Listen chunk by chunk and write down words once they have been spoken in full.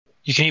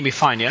You can hear me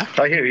fine, yeah?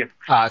 I hear you.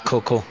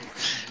 Cool, cool.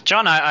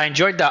 John, I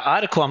enjoyed that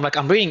article.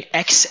 I'm reading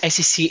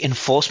ex-SEC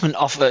enforcement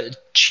officer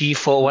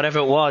chief or whatever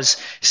it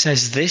was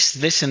says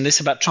this, and this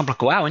about Trump.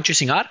 Like, wow,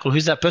 interesting article.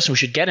 Who's that person? We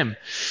should get him.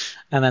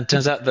 And then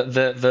turns out that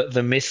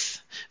the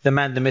myth, the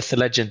man, the myth, the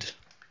legend.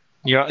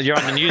 You're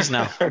on the news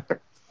now.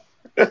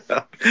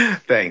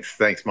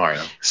 Thanks,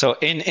 Mario. So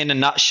in a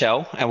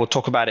nutshell, and we'll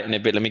talk about it in a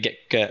bit. Let me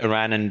get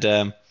Iran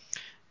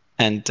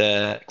and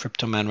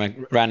Crypto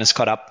Man Ran is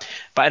caught up.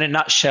 But in a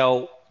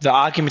nutshell, the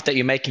argument that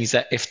you're making is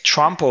that if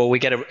Trump or we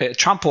get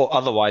Trump or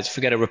otherwise, if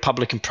we get a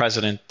Republican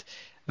president,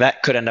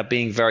 that could end up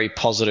being very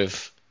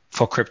positive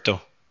for crypto.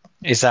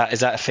 Is that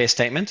a fair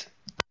statement?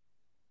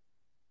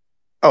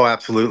 Oh,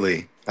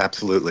 absolutely.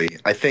 Absolutely.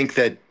 I think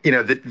that,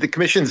 the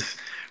commission's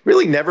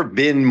really never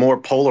been more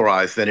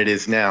polarized than it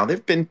is now. There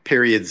have been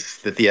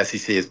periods that the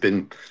SEC has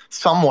been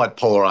somewhat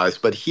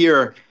polarized, but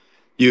here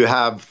you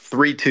have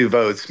 3-2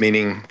 votes,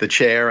 meaning the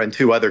chair and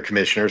two other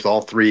commissioners,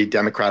 all three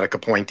Democratic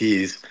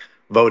appointees,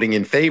 voting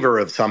in favor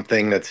of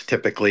something that's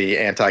typically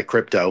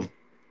anti-crypto.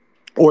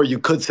 Or you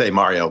could say,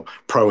 Mario,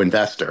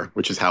 pro-investor,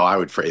 which is how I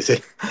would phrase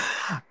it.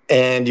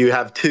 And you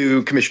have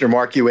two, Commissioner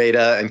Mark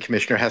Ueda and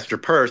Commissioner Hester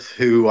Peirce,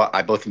 who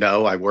I both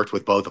know. I worked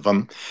with both of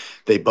them.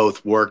 They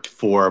both worked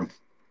for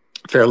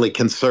fairly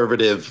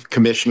conservative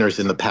commissioners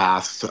in the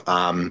past.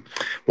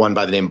 One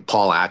by the name of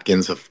Paul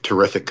Atkins, a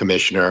terrific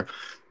commissioner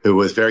who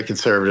was very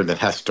conservative, and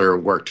Hester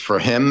worked for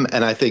him.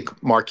 And I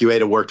think Mark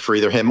Ueda worked for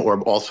either him or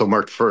also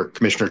worked for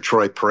Commissioner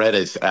Troy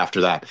Paredes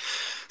after that.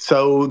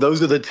 So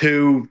those are the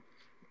two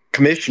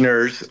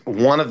commissioners.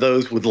 One of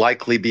those would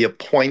likely be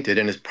appointed,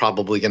 and is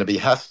probably going to be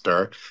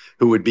Hester,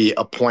 who would be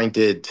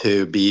appointed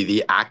to be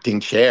the acting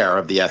chair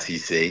of the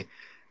SEC.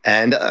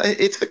 And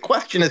it's a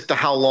question as to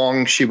how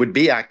long she would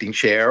be acting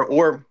chair,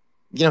 or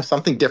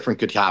something different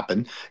could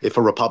happen if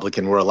a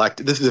Republican were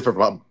elected. This is if a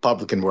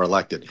Republican were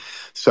elected.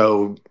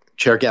 So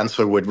Chair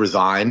Gensler would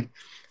resign,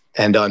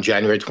 and on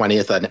January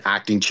 20th, an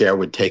acting chair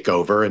would take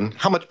over. And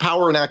how much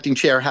power an acting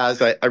chair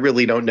has, I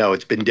really don't know.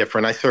 It's been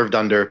different. I served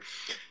under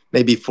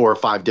maybe 4 or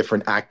 5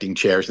 different acting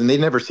chairs, and they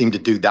never seemed to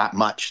do that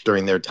much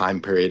during their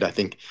time period. I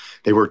think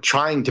they were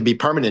trying to be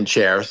permanent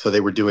chairs, so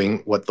they were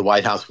doing what the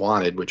White House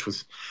wanted, which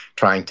was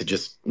trying to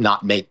just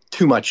not make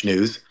too much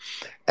news.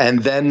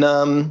 And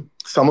then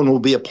someone will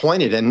be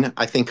appointed, and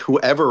I think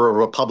whoever a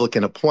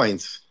Republican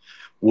appoints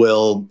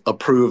will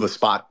approve a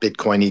spot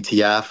Bitcoin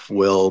ETF,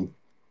 will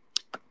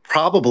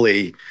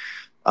probably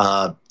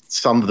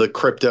some of the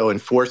crypto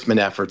enforcement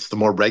efforts, the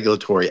more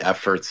regulatory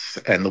efforts,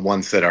 and the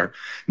ones that are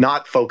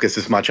not focused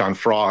as much on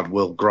fraud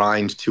will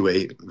grind to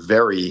a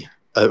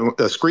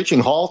screeching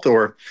halt,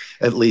 or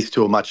at least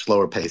to a much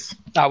slower pace.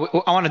 I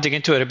want to dig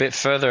into it a bit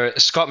further.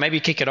 Scott, maybe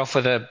kick it off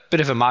with a bit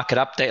of a market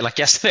update. Like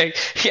yesterday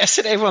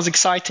everyone's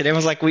excited.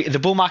 Everyone's like, the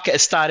bull market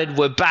has started.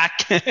 We're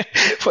back.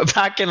 We're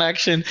back in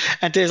action.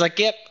 And today's like,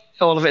 yep,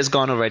 all of it is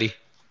gone already.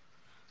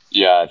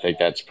 Yeah, I think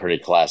that's a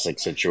pretty classic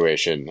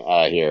situation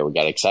here. We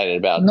got excited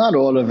about not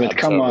all of it.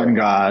 Come on,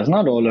 guys,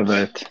 not all of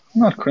it.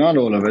 Not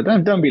all of it.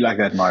 Don't be like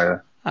that,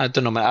 Mario. I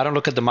don't know, man. I don't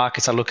look at the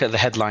markets. I look at the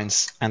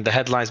headlines, and the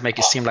headlines make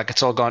it seem like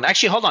it's all gone.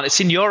 Actually, hold on. It's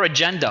in your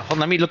agenda. Hold on,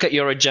 let me look at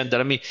your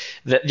agenda.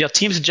 Your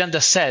team's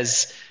agenda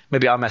says,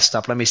 maybe I messed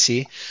up. Let me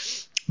see.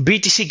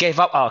 BTC gave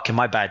up. Oh, okay,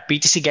 my bad.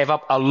 BTC gave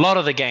up a lot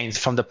of the gains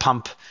from the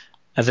pump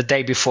the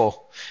day before.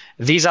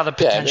 These are the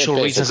potential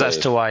reasons as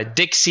to why.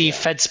 Dixie,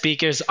 Fed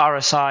speakers,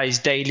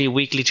 RSIs, daily,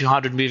 weekly,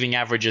 200 moving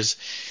averages.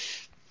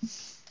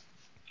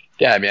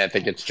 Yeah, I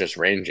think it's just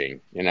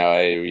ranging.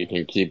 You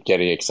can keep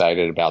getting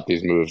excited about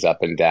these moves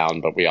up and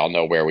down, but we all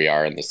know where we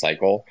are in the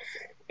cycle.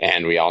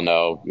 And we all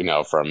know,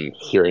 from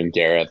hearing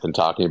Gareth and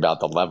talking about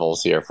the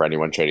levels here for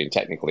anyone trading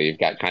technically, you've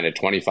got kind of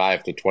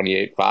 25 to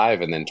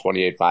 28.5 and then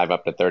 28.5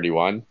 up to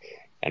 31.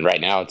 And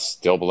right now it's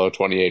still below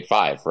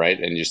 28.5, right?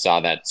 And you saw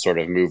that sort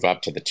of move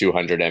up to the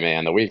 200 MA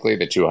on the weekly,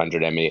 the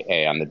 200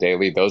 MA on the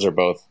daily. Those are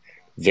both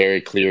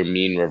very clear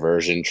mean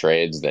reversion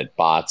trades that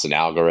bots and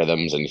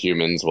algorithms and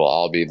humans will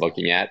all be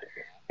looking at.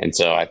 And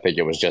so I think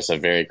it was just a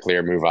very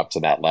clear move up to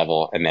that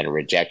level and then a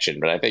rejection.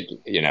 But I think,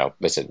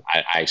 listen,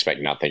 I expect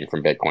nothing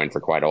from Bitcoin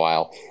for quite a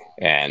while.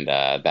 And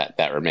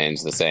that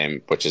remains the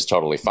same, which is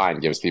totally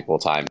fine. Gives people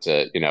time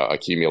to,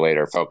 accumulate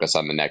or focus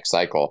on the next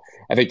cycle.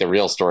 I think the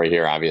real story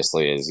here,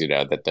 obviously, is,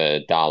 that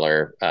the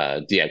dollar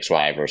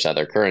DXY versus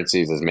other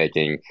currencies is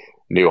making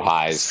new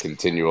highs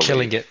continually.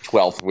 Killing it.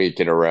 12th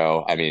week in a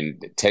row.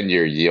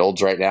 10-year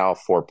yields right now,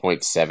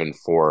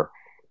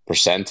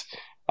 4.74%.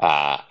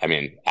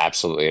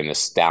 Absolutely an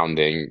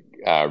astounding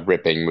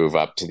ripping move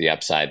up to the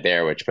upside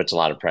there, which puts a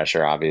lot of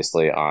pressure,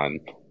 obviously, on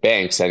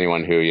banks,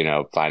 anyone who,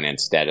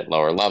 finance debt at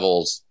lower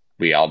levels.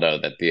 We all know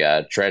that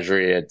the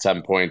Treasury at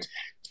some point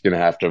is going to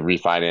have to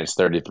refinance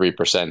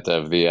 33%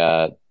 of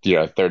the,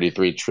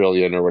 33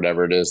 trillion or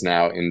whatever it is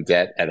now in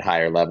debt at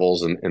higher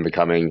levels in the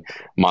coming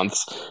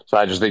months. So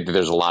I just think that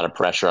there's a lot of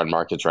pressure on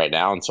markets right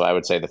now. And so I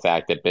would say the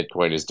fact that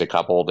Bitcoin is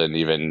decoupled and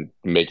even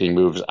making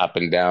moves up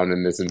and down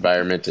in this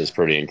environment is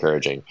pretty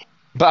encouraging.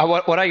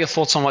 But what are your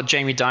thoughts on what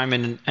Jamie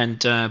Dimon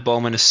and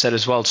Bowman has said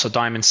as well? So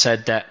Dimon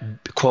said that,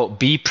 quote,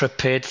 be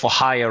prepared for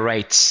higher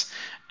rates.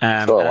 Sure,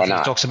 and I why think not?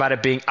 he talks about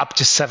it being up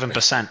to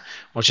 7%,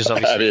 which is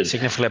obviously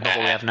significantly above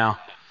what we have now.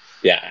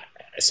 Yeah,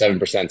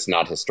 7% is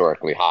not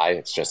historically high.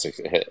 It's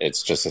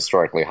just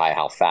historically high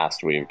how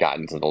fast we've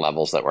gotten to the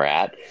levels that we're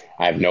at.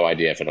 I have no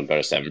idea if it'll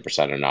go to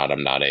 7% or not.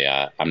 I'm not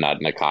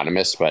an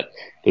economist, but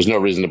there's no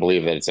reason to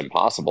believe that it's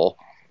impossible.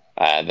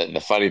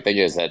 The funny thing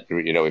is that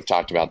we've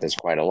talked about this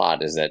quite a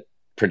lot. Is that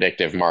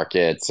predictive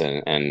markets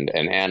and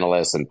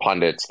analysts and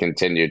pundits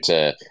continue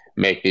to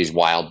make these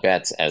wild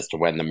bets as to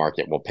when the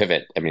market will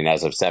pivot. I mean,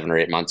 as of 7 or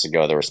 8 months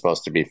ago, there were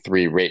supposed to be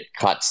 3 rate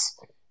cuts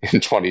in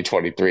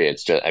 2023.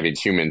 It's just, I mean,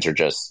 humans are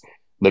just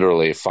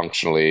literally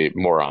functionally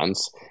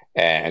morons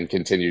and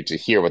continue to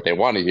hear what they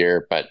want to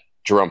hear. But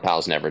Jerome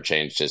Powell's never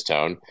changed his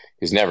tone.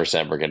 He's never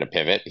said we're going to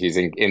pivot. He's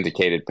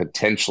indicated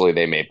potentially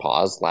they may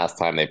pause. Last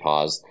time they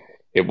paused,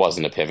 it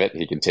wasn't a pivot.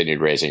 He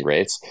continued raising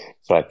rates.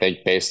 So I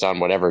think based on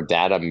whatever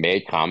data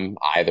may come,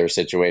 either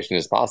situation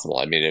is possible.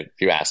 I mean, if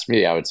you ask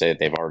me, I would say that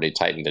they've already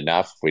tightened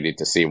enough. We need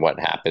to see what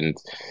happened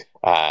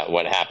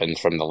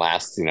from the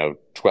last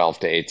 12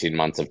 to 18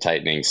 months of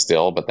tightening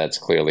still, but that's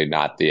clearly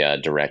not the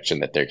direction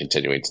that they're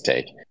continuing to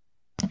take.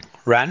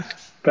 Ran?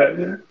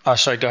 But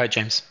Sorry, go ahead,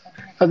 James.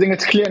 I think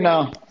it's clear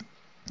now.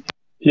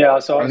 yeah,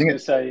 so I was going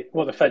to say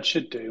what the Fed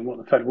should do and what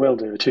the Fed will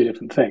do are two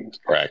different things.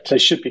 Correct. They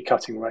should be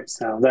cutting rates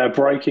now. They're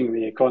breaking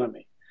the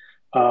economy.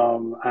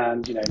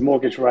 And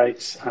mortgage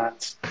rates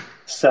at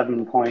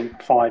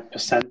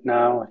 7.5%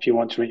 now. If you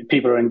want to read,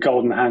 people are in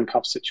golden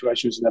handcuff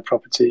situations in their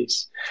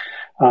properties.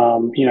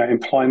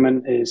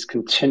 Employment is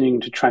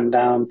continuing to trend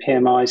down.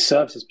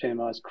 Services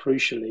PMIs,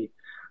 crucially,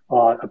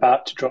 are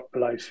about to drop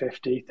below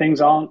 50. Things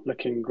aren't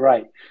looking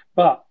great.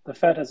 But the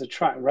Fed has a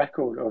track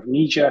record of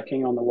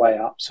knee-jerking on the way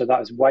up. So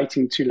that is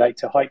waiting too late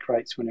to hike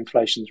rates when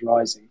inflation's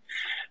rising.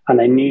 And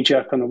they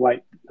knee-jerk on the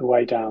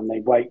way down.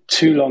 They wait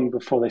too long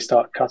before they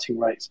start cutting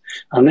rates.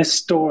 And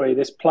this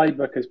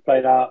playbook has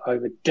played out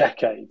over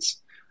decades.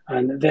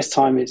 And this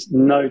time it's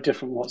no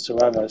different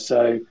whatsoever.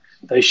 So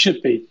they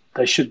should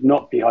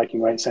not be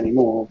hiking rates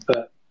anymore,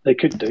 but they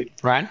could do.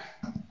 Ryan?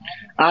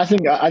 I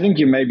think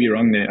you may be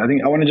wrong there. I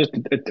think I want to just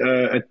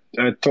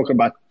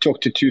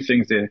talk to two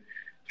things there.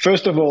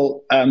 First of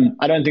all,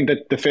 I don't think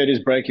that the Fed is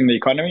breaking the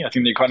economy. I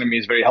think the economy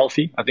is very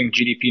healthy. I think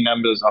GDP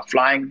numbers are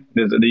flying.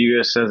 The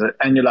US has an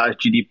annualized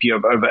GDP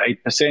of over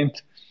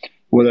 8%.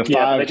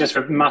 They just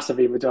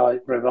massively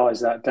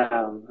revise that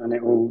down, and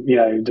it will.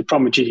 The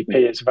problem with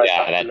GDP is a very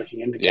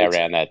backward-looking indicator. Yeah,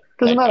 Rand, that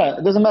doesn't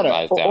matter.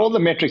 All the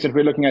metrics that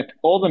we're looking at,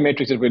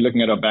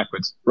 are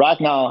backwards. Right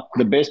now,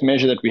 the best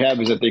measure that we have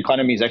is that the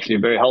economy is actually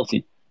very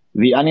healthy.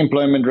 The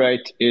unemployment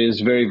rate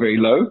is very, very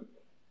low.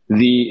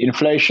 The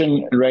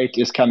inflation rate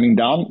is coming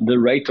down. The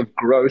rate of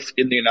growth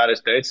in the United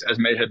States, as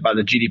measured by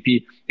the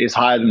GDP, is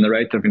higher than the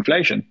rate of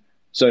inflation.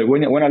 So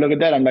when I look at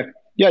that, I'm like,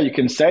 yeah, you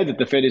can say that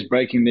the Fed is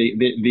breaking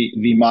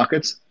the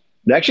markets.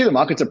 Actually, the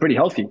markets are pretty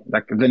healthy.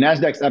 Like the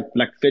Nasdaq's up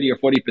like 30 or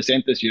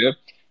 40% this year.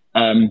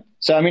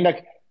 So I mean,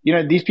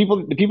 the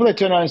people that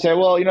turn around and say,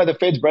 well, the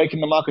Fed's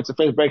breaking the markets.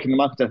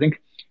 I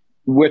think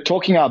we're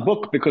talking our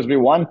book because we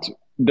want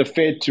the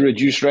Fed to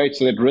reduce rates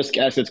so that risk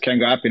assets can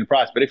go up in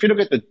price. But if you look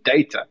at the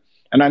data,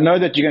 and I know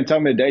that you can tell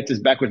me the data is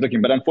backwards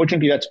looking, but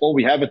unfortunately, that's all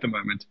we have at the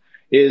moment.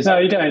 No,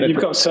 you don't. You've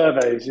got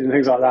surveys and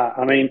things like that.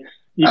 I mean,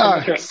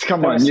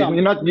 come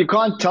on! You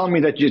can't tell me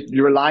that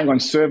you're relying on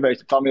surveys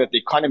to tell me that the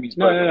economy is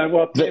broken. No.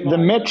 Well, the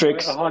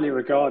metrics are highly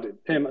regarded.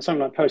 Something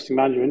like posting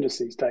manager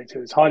indices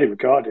data is highly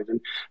regarded, and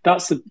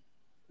that's the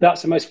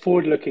most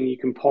forward-looking you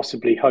can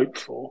possibly hope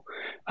for.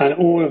 And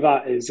all of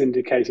that is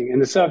indicating in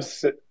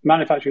the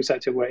manufacturing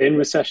sector, we're in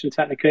recession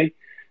technically,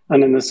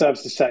 and in the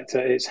services sector,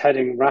 it's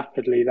heading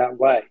rapidly that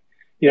way.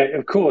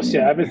 Of course,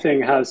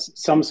 everything has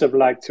some sort of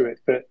lag to it,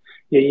 but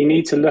you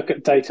need to look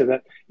at data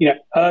that,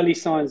 early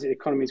signs that the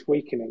economy is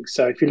weakening.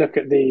 So if you look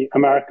at the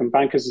American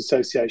Bankers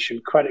Association,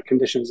 credit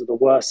conditions are the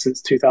worst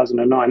since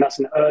 2009. That's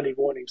an early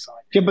warning sign.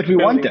 Yeah, but we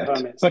want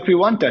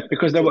that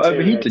because they were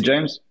overheated,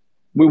 James.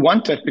 We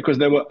want that because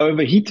they were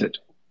overheated.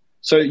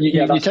 So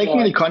you're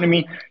taking an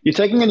economy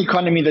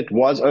that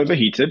was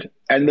overheated,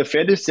 and the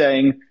Fed is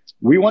saying,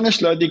 we want to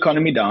slow the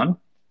economy down,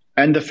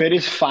 and the Fed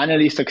is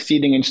finally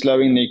succeeding in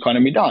slowing the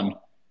economy down.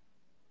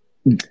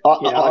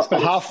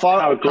 How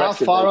far are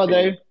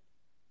they?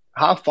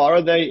 How far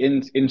are they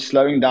in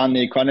slowing down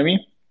the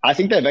economy? I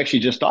think they've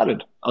actually just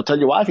started. I'll tell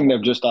you why I think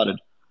they've just started.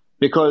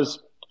 Because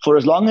for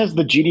as long as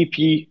the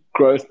GDP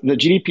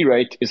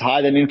rate is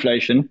higher than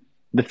inflation,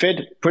 the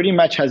Fed pretty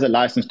much has a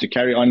license to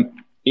carry on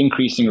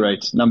increasing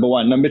rates, number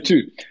one. Number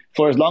two,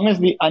 for as long as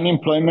the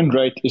unemployment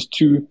rate is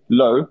too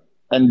low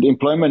and the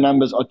employment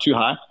numbers are too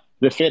high,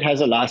 the Fed has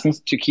a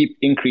license to keep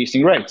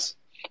increasing rates.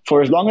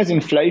 For as long as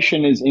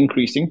inflation is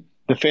increasing,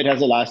 the Fed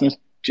has a license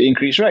to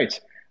increase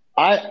rates.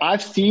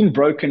 I've seen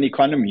broken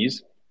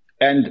economies,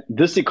 and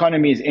this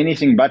economy is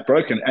anything but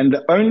broken. And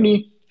the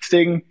only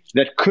thing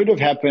that could have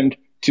happened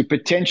to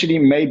potentially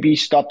maybe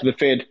stop the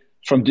Fed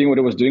from doing what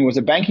it was doing was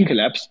a banking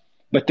collapse.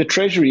 But the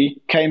Treasury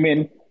came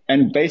in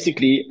and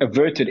basically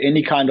averted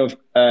any kind of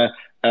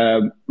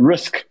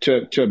risk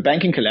to a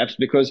banking collapse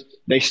because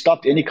they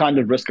stopped any kind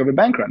of risk of a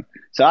bank run.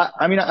 So,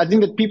 I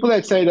think that people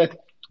that say that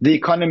the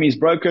economy is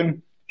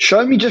broken,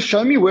 show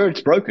me where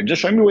it's broken.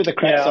 Just show me where the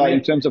cracks are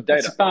in terms of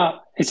data.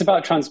 It's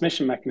about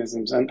transmission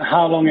mechanisms and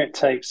how long it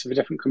takes for the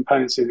different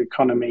components of the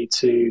economy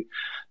to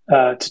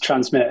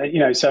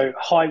transmit. So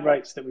high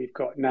rates that we've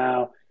got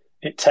now,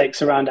 it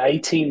takes around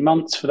 18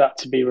 months for that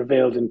to be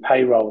revealed in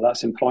payroll.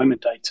 That's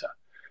employment data.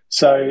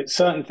 So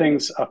certain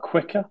things are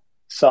quicker,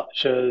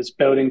 such as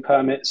building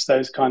permits,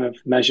 those kind of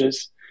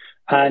measures.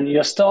 And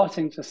you're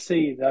starting to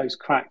see those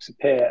cracks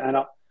appear. And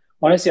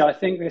honestly, I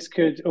think this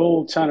could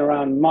all turn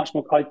around much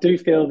more. I do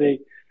feel the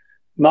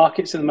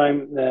markets at the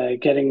moment, they're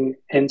getting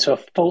into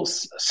a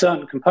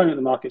certain component of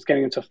the market is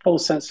getting into a full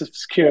sense of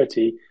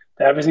security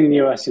that everything in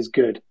the US is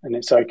good and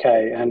it's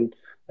okay. And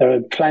there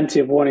are plenty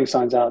of warning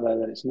signs out there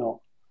that it's not.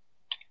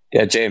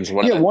 Yeah, James,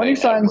 warning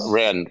signs.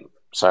 Rand,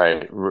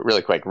 sorry,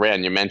 really quick.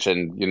 Rand, you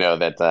mentioned,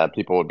 that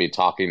people would be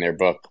talking their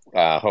book,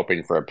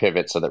 hoping for a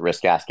pivot so that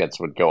risk assets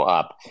would go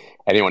up.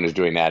 Anyone who's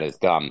doing that is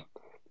dumb,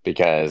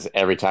 because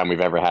every time we've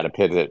ever had a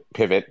pivot,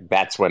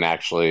 that's when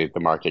actually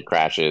the market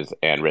crashes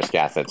and risk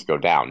assets go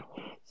down.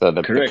 So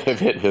the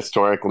pivot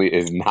historically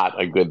is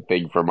not a good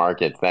thing for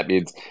markets. That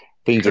means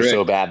things are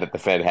so bad that the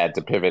Fed had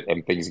to pivot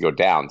and things go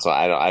down. So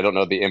I don't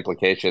know the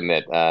implication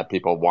that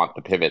people want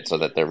the pivot so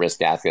that their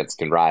risk assets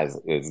can rise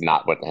is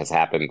not what has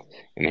happened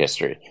in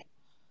history.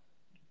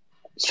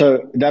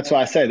 So that's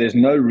why I say there's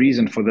no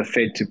reason for the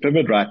Fed to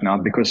pivot right now,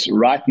 because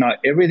right now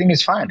everything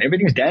is fine.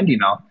 Everything's dandy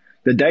now.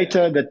 The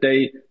data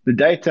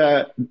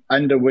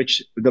under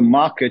which the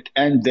market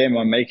and them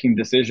are making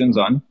decisions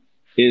on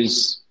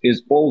is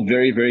all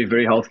very, very,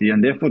 very healthy.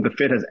 And therefore the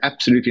Fed has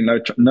absolutely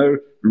no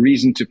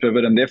reason to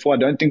pivot. And therefore I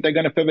don't think they're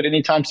going to pivot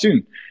anytime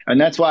soon.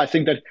 And that's why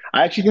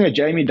I actually think that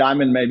Jamie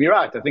Dimon may be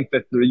right. I think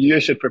that the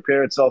US should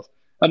prepare itself,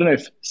 I don't know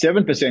if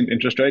 7%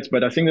 interest rates,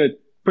 but I think that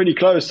pretty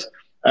close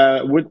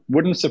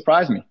wouldn't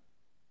surprise me.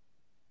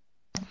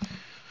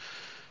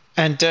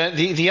 And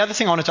the other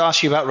thing I wanted to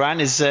ask you about,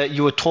 Rand, is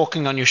you were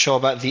talking on your show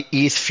about the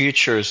ETH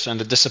futures and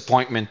the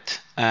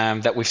disappointment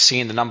that we've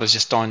seen. The numbers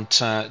just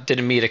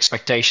didn't meet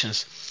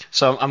expectations.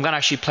 So I'm going to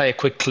actually play a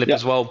quick clip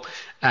as well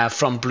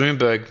from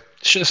Bloomberg.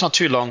 It's not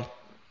too long.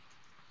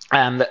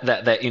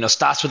 That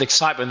starts with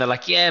excitement. They're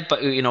like, yeah,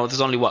 but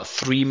there's only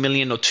 $3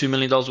 million or $2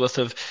 million worth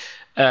of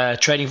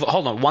trading.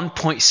 Hold on,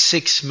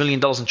 $1.6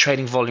 million in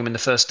trading volume in the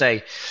first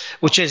day,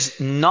 which is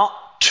not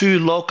too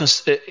low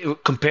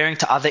comparing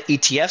to other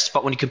ETFs,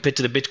 but when you compare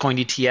to the Bitcoin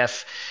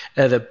ETF,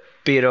 the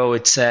BIRO,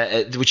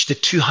 which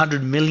did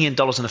 $200 million in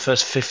the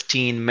first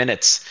 15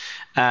 minutes,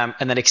 and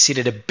then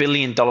exceeded $1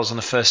 billion on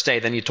the first day.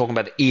 Then you're talking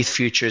about the ETH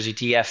futures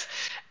ETF,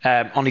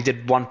 only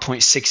did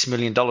 $1.6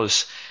 million.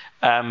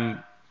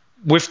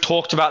 We've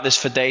talked about this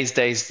for days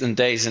and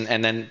days,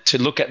 and then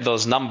to look at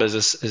those numbers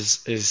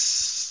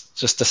is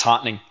just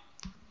disheartening.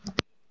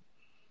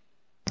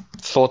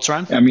 Thoughts,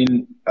 Rand?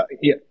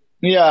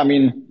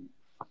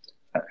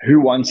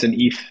 Who wants an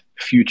ETH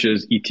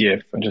futures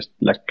ETF? And just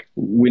like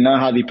we know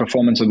how the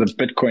performance of the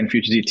Bitcoin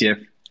futures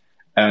ETF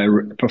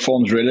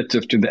performs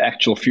relative to the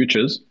actual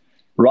futures.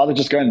 Rather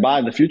just go and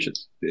buy the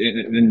futures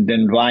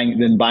than buying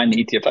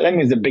the ETF. I think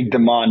there's a big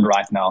demand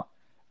right now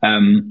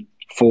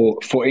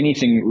for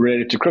anything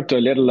related to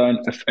crypto, let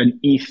alone an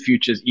ETH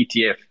futures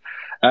ETF.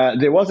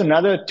 There was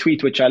another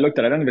tweet which I looked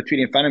at. I don't have the tweet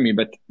in front of me,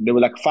 but there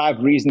were like 5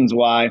 reasons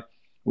why.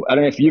 I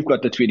don't know if you've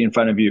got the tweet in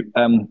front of you.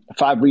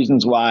 5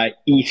 reasons why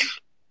ETH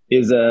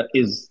is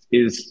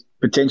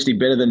potentially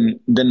better than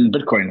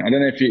Bitcoin. I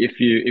don't know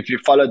if you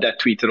followed that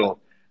tweet at all.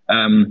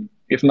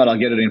 If not, I'll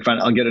get it in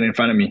front of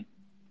me.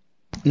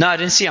 No, I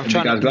didn't see. I'm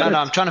trying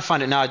to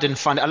find it now. I didn't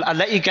find it. I'll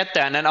let you get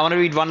there, and then I want to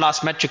read one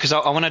last metric because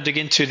I want to dig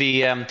into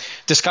the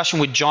discussion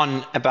with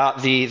John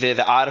about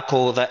the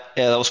article that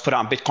was put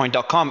out on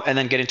Bitcoin.com, and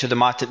then get into the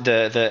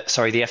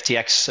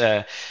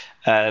FTX.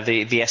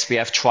 The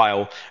SBF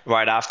trial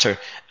right after.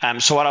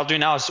 So what I'll do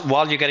now is,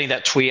 while you're getting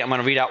that tweet, I'm going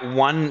to read out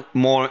one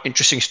more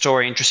interesting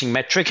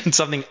metric, and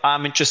something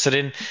I'm interested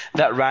in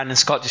that Rand and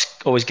Scott just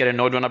always get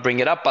annoyed when I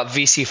bring it up, but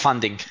VC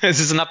funding. This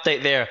is an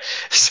update there.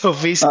 So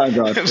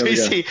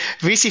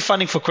VC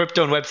funding for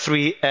crypto and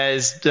Web3,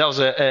 that was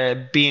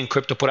a B in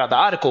Crypto put out the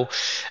article,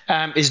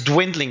 is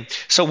dwindling.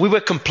 So we were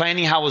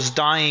complaining how it was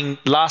dying.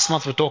 Last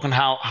month we're talking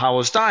how it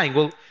was dying.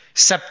 Well,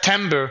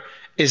 September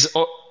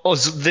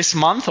was this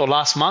month or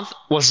last month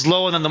was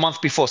lower than the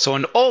month before. So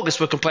in August,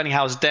 we're complaining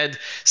how it's dead.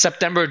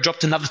 September, it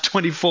dropped another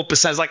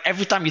 24%. It's like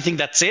every time you think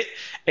that's it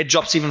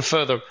drops even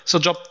further. So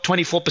it dropped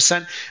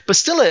 24%, but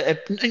still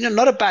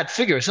not a bad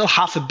figure. It's still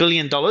 $500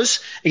 million.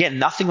 Again,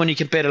 nothing when you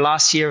compare to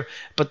last year,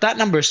 but that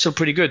number is still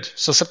pretty good.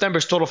 So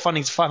September's total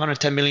funding is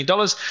 $510 million.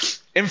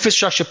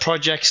 Infrastructure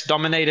projects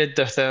dominated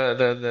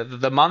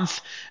the month,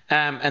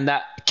 and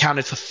that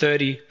accounted for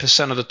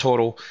 30% of the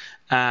total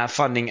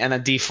funding, and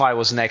then DeFi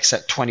was next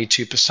at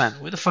 22%.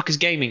 Where the fuck is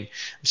gaming?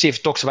 Let's see if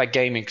it talks about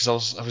gaming, because I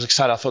was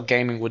excited. I thought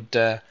gaming would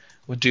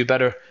do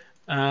better.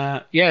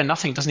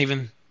 Nothing.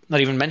 Not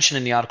even mentioned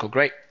in the article.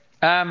 Great.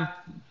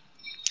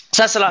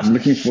 So that's the last. I'm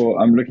looking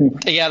for.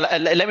 Yeah,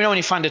 let me know when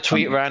you find the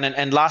tweet, Ryan.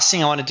 And last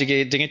thing I wanted to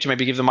dig into,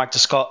 maybe give the mic to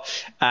Scott,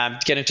 to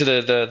get into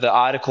the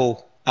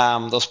article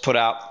that was put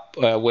out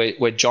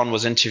where John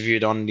was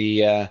interviewed on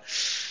the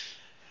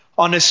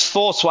on his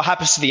thoughts. What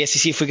happens to the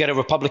SEC if we get a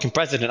Republican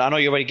president? I know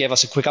you already gave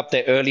us a quick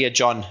update earlier,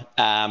 John,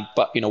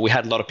 but we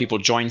had a lot of people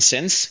join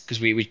since because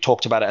we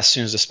talked about it as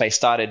soon as the space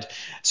started.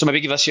 So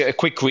maybe give us a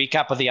quick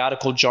recap of the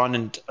article,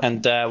 John,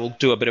 and we'll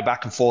do a bit of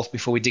back and forth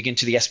before we dig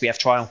into the SBF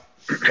trial.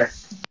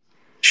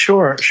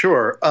 Sure.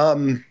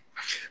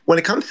 When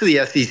it comes to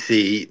the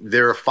SEC,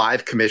 there are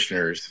 5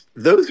 commissioners.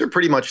 Those are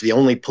pretty much the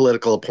only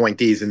political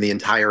appointees in the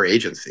entire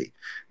agency.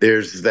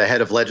 There's the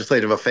head of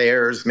legislative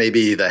affairs,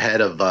 maybe the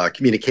head of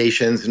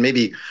communications, and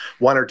maybe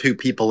 1 or 2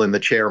 people in the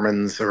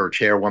chairman's or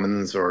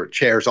chairwoman's or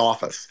chair's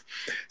office.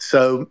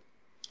 So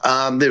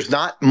there's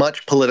not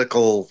much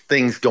political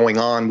things going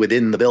on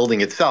within the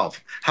building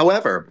itself.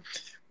 However,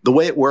 the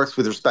way it works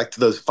with respect to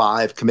those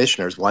 5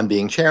 commissioners, one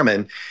being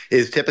chairman,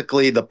 is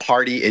typically the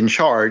party in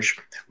charge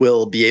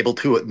will be able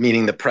to,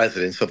 meaning the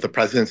president. So if the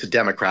president's a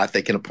Democrat,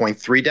 they can appoint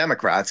 3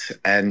 Democrats,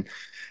 and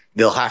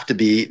they'll have to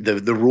be,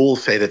 the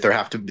rules say that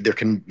there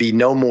can be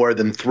no more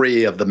than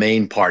 3 of the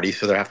main party,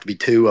 so there have to be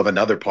 2 of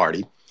another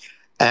party.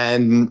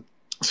 And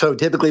so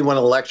typically when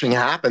an election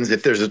happens,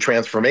 if there's a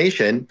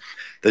transformation,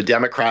 the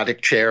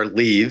Democratic chair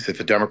leaves if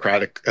a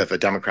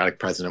Democratic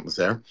president was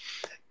there.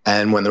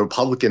 And when the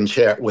Republican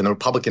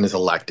is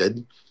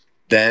elected,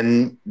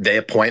 then they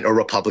appoint a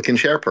Republican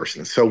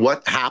chairperson. So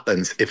what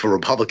happens if a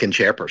Republican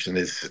chairperson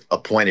is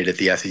appointed at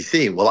the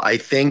SEC? Well, I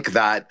think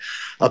that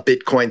a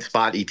Bitcoin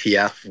spot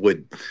ETF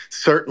would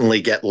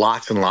certainly get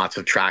lots and lots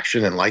of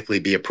traction and likely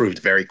be approved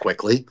very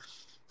quickly.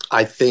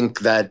 I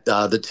think that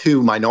the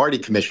 2 minority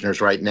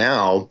commissioners right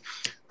now,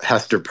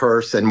 Hester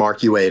Peirce and Mark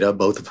Ueda,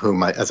 both of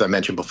whom, as I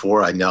mentioned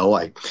before, I know.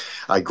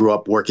 I grew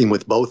up working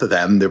with both of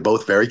them. They're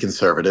both very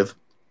conservative.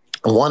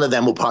 One of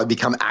them will probably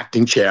become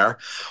acting chair.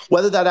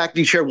 Whether that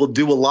acting chair will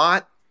do a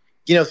lot,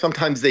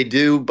 sometimes they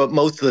do, but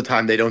most of the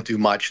time they don't do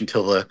much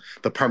until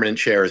the permanent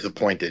chair is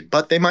appointed.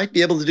 But they might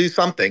be able to do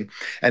something,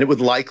 and it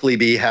would likely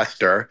be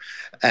Hester.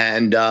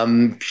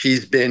 And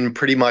she's been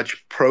pretty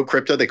much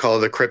pro-crypto. They call her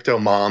the crypto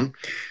mom.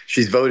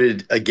 She's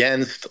voted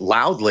against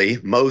loudly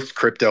most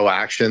crypto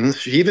actions.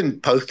 She even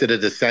posted a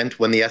dissent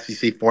when the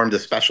SEC formed a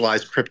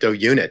specialized crypto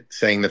unit,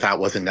 saying that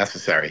wasn't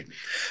necessary.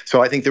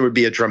 So I think there would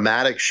be a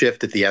dramatic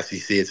shift at the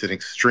SEC. It's an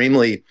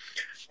extremely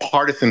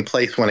partisan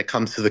place when it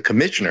comes to the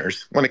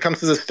commissioners. When it comes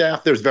to the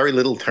staff, there's very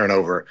little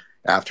turnover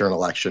after an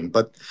election.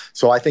 But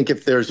so I think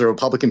if there's a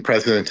Republican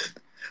president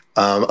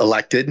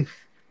elected,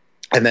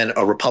 and then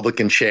a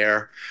Republican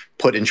chair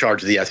put in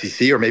charge of the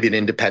SEC, or maybe an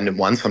independent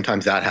one,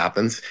 sometimes that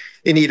happens.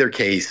 In either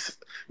case,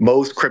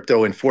 most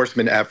crypto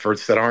enforcement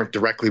efforts that aren't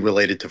directly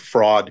related to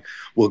fraud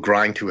will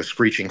grind to a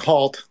screeching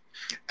halt.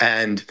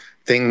 And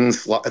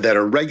things that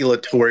are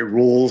regulatory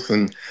rules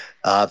and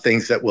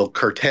things that will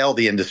curtail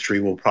the industry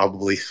will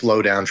probably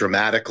slow down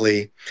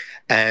dramatically.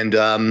 And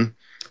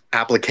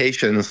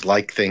applications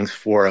like things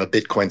for a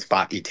Bitcoin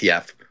spot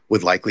ETF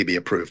would likely be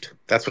approved.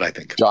 That's what I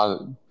think.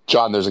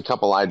 John, there's a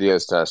couple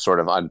ideas to sort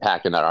of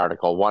unpack in that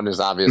article. One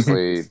is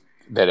obviously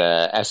that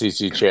a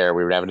SEC chair,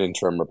 we would have an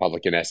interim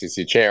Republican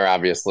SEC chair.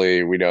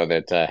 Obviously, we know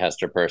that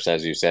Hester Peirce,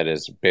 as you said,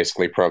 is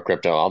basically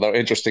pro-crypto. Although,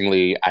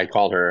 interestingly, I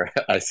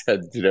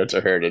said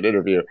to her in an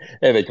interview,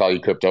 hey, they call you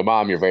crypto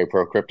mom, you're very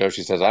pro-crypto.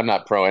 She says, I'm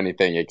not pro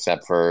anything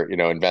except for,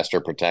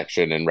 investor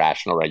protection and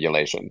rational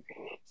regulation.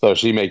 So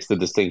she makes the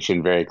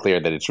distinction very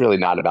clear that it's really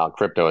not about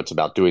crypto. It's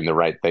about doing the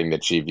right thing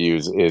that she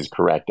views is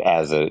correct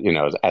as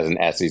an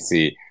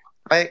SEC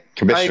I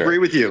agree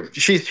with you.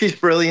 She's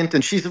brilliant,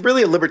 and she's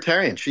really a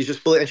libertarian. She's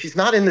just brilliant. And she's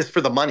not in this for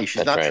the money.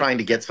 She's not trying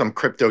to get some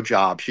crypto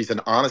job. She's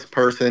an honest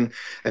person,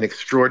 an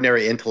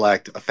extraordinary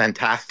intellect, a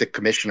fantastic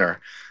commissioner.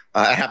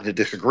 I happen to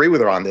disagree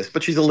with her on this,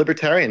 but she's a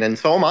libertarian, and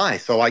so am I.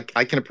 So I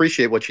can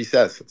appreciate what she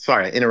says.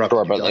 Sorry, I interrupted.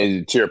 Sure,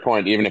 but to your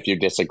point, even if you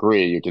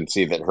disagree, you can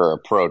see that her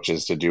approach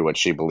is to do what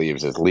she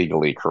believes is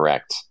legally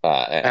correct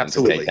and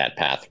Absolutely. to take that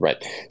path.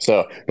 Right.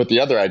 So, but the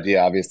other idea,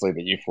 obviously,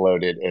 that you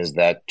floated is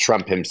that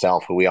Trump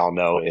himself, who we all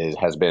know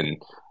has been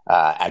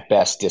at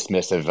best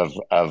dismissive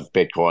of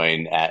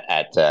Bitcoin,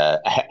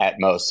 at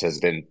most has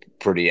been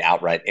pretty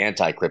outright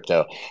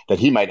anti-crypto, that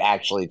he might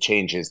actually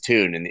change his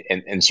tune.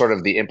 And sort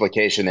of the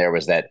implication there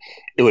was that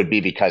it would be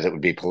because it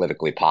would be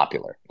politically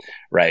popular,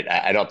 right?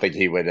 I don't think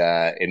he would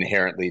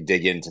inherently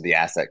dig into the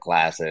asset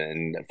class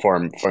and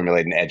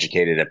formulate an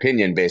educated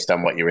opinion based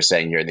on what you were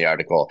saying here in the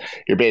article.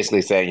 You're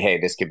basically saying, hey,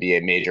 this could be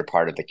a major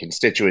part of the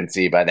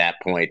constituency. By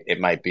that point, it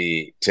might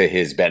be to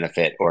his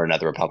benefit or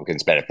another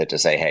Republican's benefit to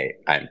say, hey,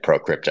 I'm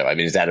pro-crypto. I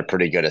mean, is that a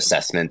pretty good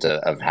assessment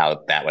of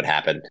how that would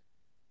happen?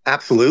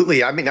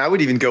 Absolutely. I mean, I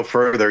would even go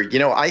further.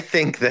 I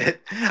think that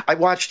I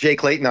watched Jay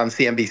Clayton on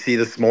CNBC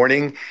this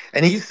morning,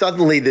 and he's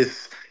suddenly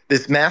this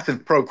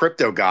massive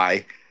pro-crypto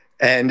guy,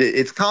 and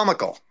it's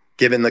comical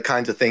given the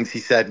kinds of things he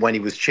said when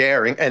he was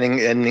chairing, and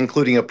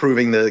including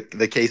approving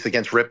the case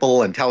against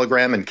Ripple and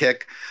Telegram and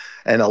Kick,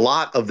 and a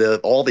lot of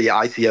all the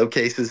ICO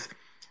cases.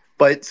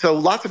 But so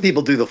lots of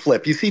people do the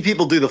flip. You see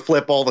people do the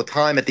flip all the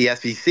time at the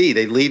SEC.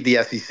 They leave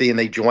the SEC and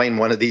they join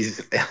one of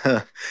these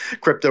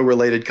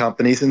crypto-related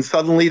companies, and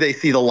suddenly they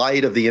see the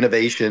light of the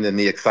innovation and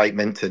the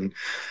excitement and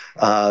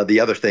the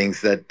other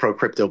things that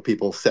pro-crypto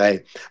people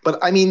say. But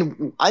I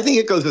mean, I think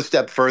it goes a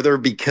step further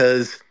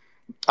because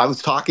I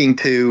was talking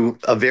to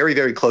a very,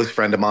 very close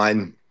friend of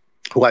mine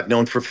who I've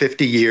known for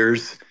 50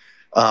 years,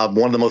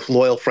 one of the most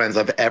loyal friends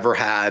I've ever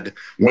had,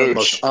 one of the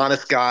most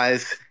honest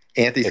guys,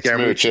 Anthony Scaramucci.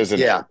 Mooch, isn't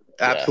it? Yeah.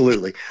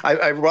 Absolutely.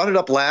 I brought it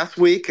up last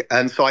week,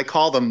 and so I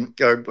called him,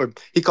 or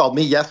he called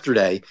me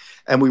yesterday,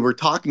 and we were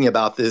talking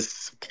about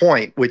this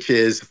point, which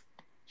is,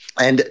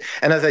 and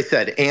as I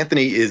said,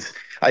 Anthony is,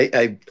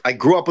 I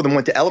grew up with him,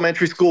 went to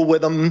elementary school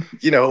with him,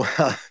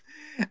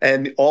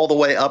 and all the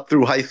way up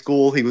through high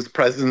school. He was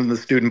president of the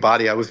student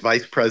body. I was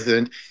vice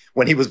president.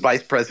 When he was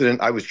vice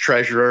president, I was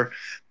treasurer.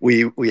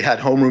 We had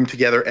homeroom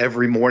together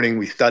every morning.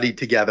 We studied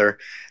together.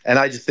 And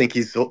I just think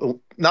he's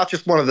not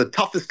just one of the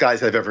toughest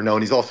guys I've ever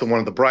known. He's also one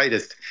of the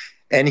brightest.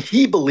 And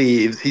he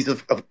believes, he's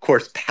of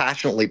course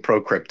passionately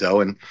pro-crypto.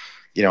 And,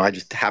 I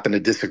just happen to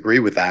disagree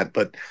with that.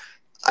 But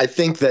I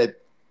think that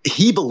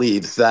he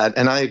believes that,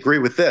 and I agree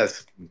with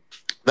this,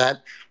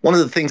 that one of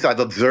the things I've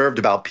observed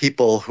about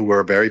people who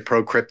are very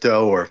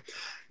pro-crypto or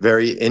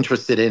very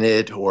interested in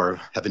it or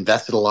have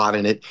invested a lot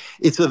in it,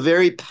 it's a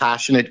very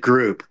passionate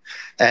group.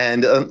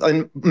 And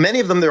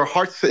many of them, their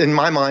hearts, in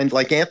my mind,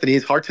 like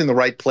Anthony's, heart's in the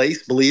right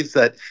place, believes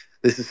that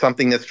this is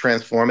something that's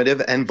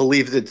transformative and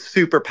believes it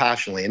super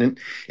passionately. And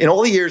in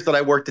all the years that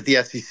I worked at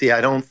the SEC, I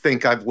don't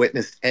think I've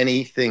witnessed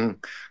anything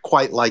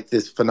quite like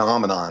this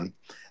phenomenon.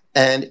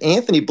 And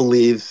Anthony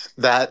believes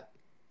that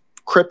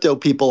crypto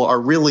people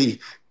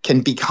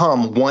can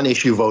become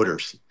one-issue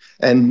voters.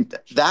 And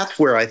that's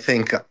where I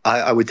think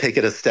I would take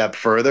it a step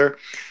further,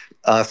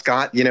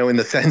 Scott, in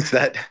the sense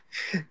that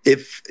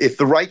if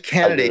the right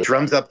candidate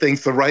drums up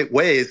things the right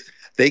ways,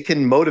 they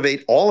can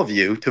motivate all of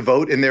you to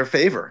vote in their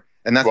favor.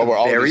 And that's a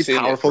very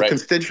powerful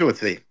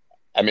constituency.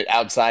 I mean,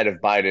 outside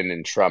of Biden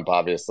and Trump,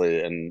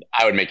 obviously, and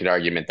I would make an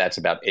argument that's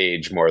about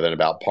age more than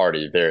about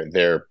party,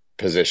 their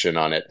position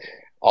on it.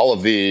 All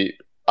of the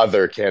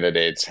other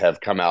candidates have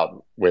come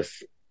out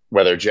with,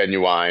 whether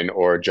genuine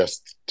or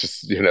just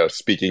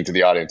speaking to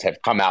the audience,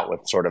 have come out with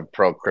sort of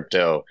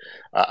pro-crypto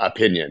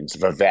opinions.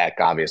 Vivek,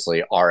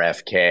 obviously,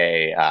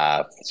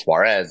 RFK,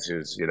 Suarez,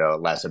 who's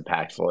less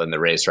impactful in the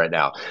race right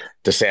now.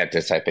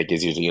 DeSantis, I think,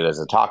 is using it as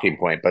a talking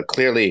point. But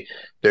clearly,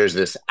 there's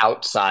this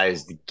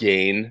outsized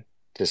gain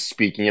to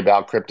speaking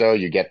about crypto.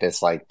 You get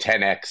this like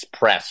 10x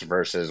press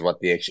versus what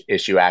the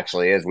issue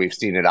actually is. We've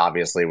seen it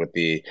obviously with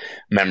the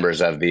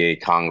members of the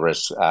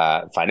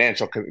Congressional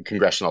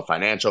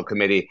Financial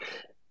Committee.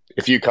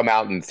 If you come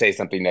out and say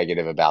something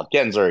negative about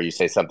Gensler, or you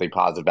say something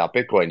positive about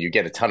Bitcoin, you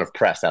get a ton of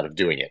press out of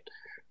doing it,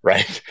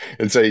 right?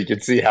 And so you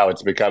can see how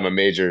it's become a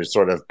major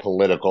sort of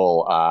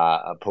political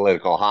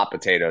hot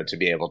potato to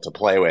be able to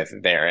play with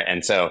there.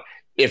 And so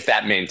if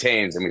that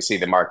maintains and we see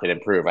the market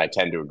improve, I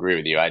tend to agree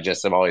with you. I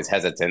just am always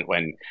hesitant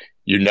when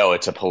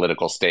it's a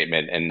political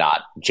statement and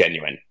not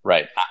genuine,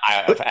 right?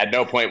 At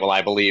no point will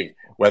I believe,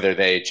 whether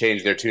they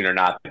change their tune or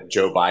not, that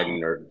Joe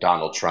Biden or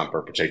Donald Trump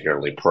are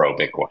particularly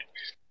pro-Bitcoin.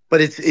 But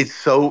it's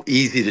so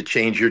easy to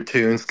change your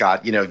tune,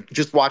 Scott.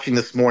 Just watching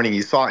this morning,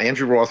 you saw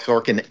Andrew Ross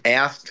Sorkin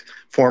asked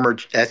former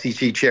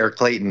SEC Chair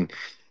Clayton,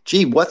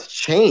 gee, what's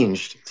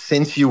changed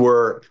since you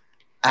were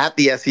at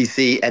the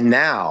SEC and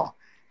now?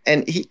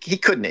 And he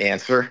couldn't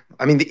answer.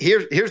 I mean,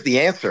 here's the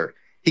answer.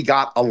 He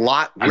got a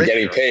lot richer. I'm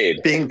getting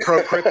paid. Being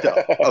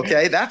pro-crypto.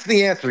 Okay, that's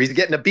the answer. He's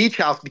getting a beach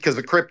house because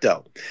of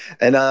crypto.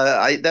 And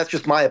that's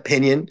just my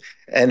opinion.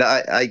 And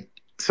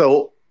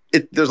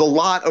there's a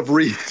lot of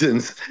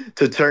reasons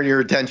to turn your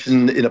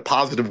attention in a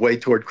positive way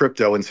toward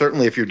crypto. And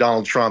certainly if you're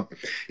Donald Trump,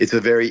 it's a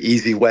very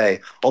easy way.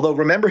 Although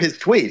remember his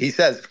tweet, he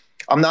says,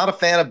 I'm not a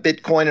fan of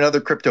Bitcoin and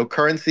other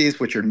cryptocurrencies,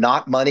 which are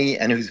not money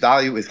and whose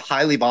value is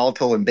highly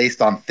volatile and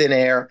based on thin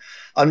air.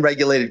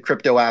 Unregulated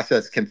crypto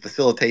assets can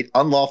facilitate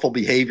unlawful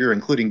behavior,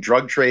 including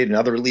drug trade and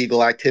other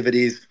illegal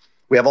activities.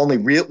 We have only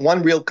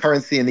one real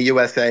currency in the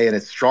USA, and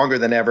it's stronger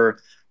than ever,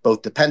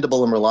 both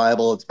dependable and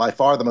reliable. It's by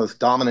far the most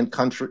dominant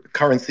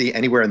currency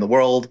anywhere in the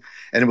world,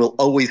 and it will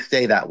always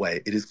stay that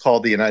way. It is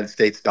called the United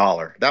States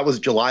dollar. That was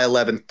July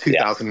 11th,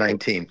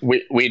 2019. Yeah.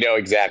 We know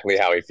exactly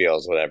how he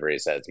feels, whatever he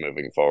says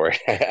moving forward,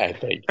 I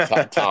think.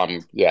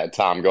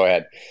 Tom, go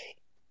ahead.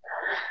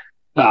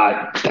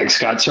 Thanks,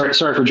 Scott. Sorry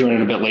for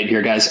joining a bit late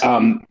here, guys.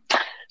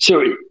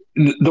 So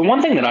the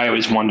one thing that I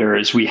always wonder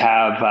is we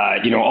have,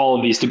 all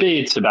of these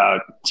debates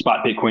about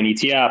spot Bitcoin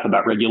ETF,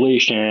 about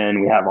regulation.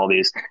 We have all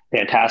these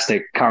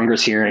fantastic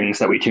Congress hearings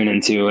that we tune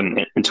into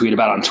and tweet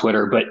about on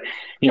Twitter. But,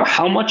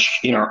 how much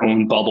in our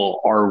own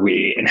bubble are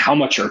we, and how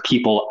much are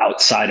people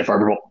outside of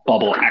our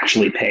bubble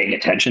actually paying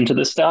attention to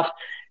this stuff?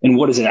 And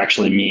what does it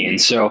actually mean?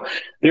 So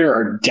there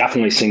are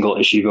definitely single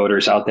issue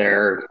voters out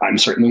there. I'm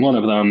certainly one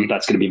of them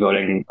that's going to be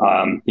voting,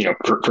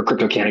 for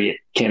crypto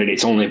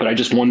candidates only. But I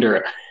just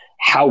wonder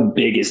how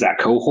big is that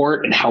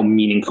cohort and how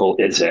meaningful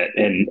is it?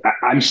 And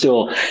I'm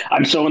so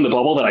in the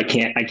bubble that I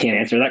can't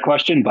answer that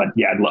question. But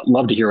yeah, I'd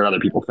love to hear what other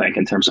people think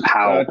in terms of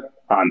how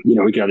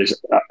we get others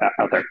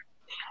out there.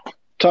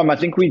 Tom, I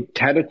think we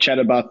had a chat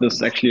about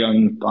this actually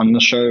on the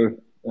show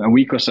a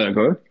week or so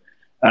ago.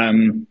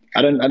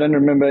 I don't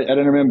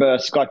remember,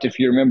 Scott, if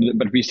you remember,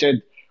 but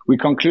we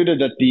concluded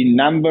that the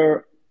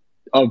number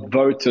of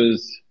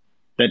voters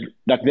that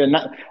they're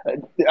not.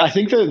 I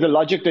think the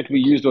logic that we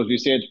used was we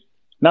said,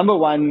 number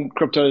one,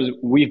 cryptos,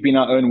 we've been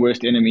our own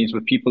worst enemies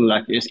with people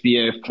like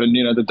SBF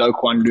and the Do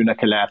Kwon Luna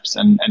collapse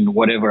and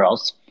whatever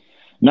else.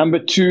 Number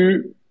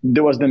two,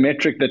 there was the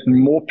metric that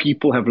more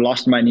people have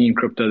lost money in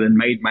crypto than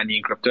made money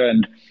in crypto,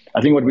 and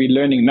I think what we're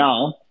learning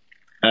now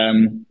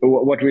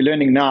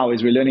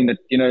is we're learning that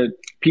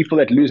people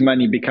that lose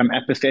money become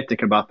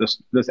apathetic about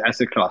this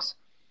asset class.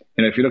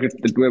 If you look at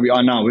where we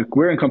are now,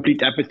 we're in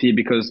complete apathy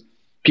because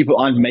people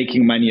aren't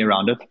making money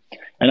around it.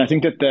 And I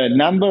think that the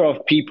number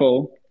of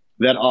people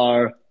that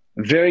are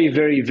very,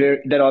 very,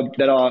 very that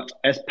are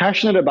as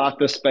passionate about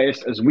this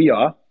space as we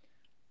are,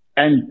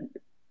 and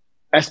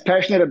as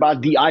passionate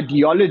about the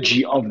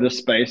ideology of this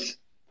space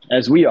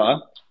as we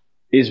are,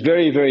 is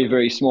very, very,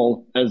 very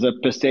small as a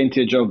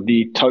percentage of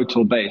the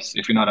total base,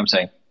 if you know what I'm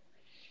saying.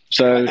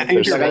 So I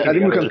think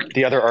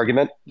the other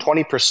argument,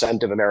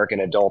 20% of American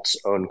adults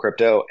own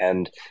crypto,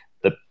 and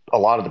a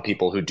lot of the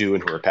people who do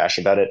and who are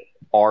passionate about it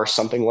are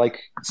something like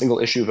single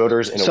issue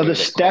voters in a way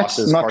that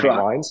crosses party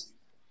lines.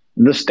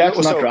 The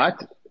stat's not right.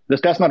 The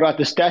stat's not right.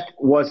 The stat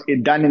was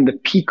done in the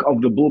peak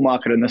of the bull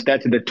market, and the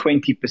stat said that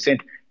 20%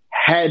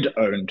 had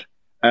owned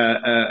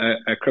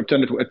a crypto.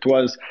 And it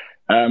was,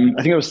 I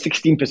think it was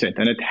 16%,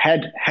 and it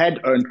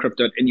had owned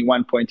crypto at any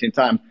one point in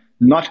time,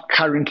 not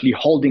currently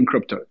holding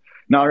crypto.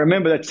 Now,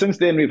 remember that since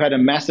then, we've had a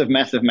massive,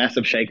 massive,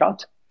 massive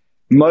shakeout.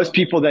 Most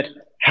people that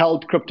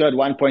held crypto at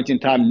one point in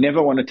time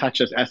never want to touch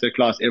this asset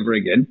class ever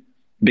again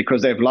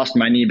because they've lost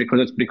money,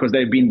 because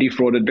they've been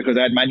defrauded, because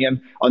they had money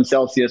on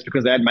Celsius,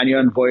 because they had money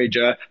on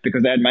Voyager,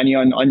 because they had money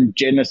on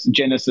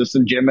Genesis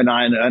and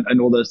Gemini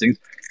and all those things.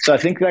 So I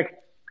think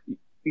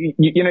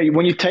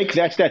when you take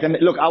that stat, and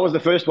look, I was the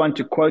first one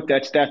to quote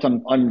that stat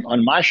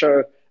on my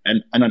show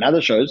and on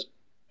other shows.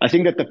 I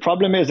think that the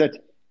problem is that,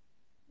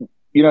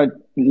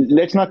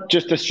 let's not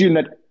just assume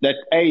that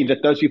A,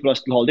 that those people are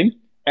still holding,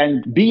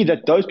 and B,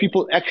 that those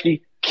people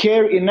actually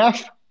care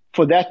enough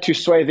for that to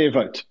sway their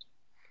vote.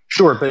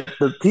 Sure, but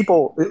the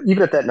people,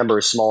 even if that number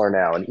is smaller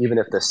now, and even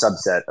if the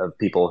subset of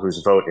people whose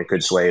vote it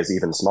could sway is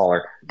even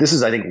smaller, this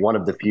is, I think, one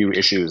of the few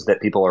issues that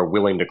people are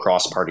willing to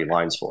cross party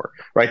lines for,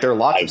 right? There are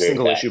lots of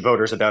single issue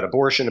voters about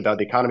abortion, about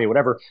the economy,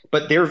 whatever,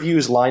 but their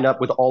views line up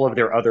with all of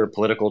their other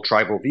political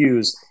tribal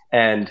views,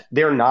 and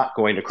they're not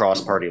going to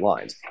cross party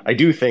lines. I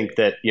do think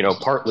that,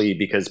 partly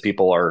because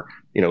people are,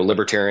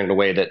 libertarian in a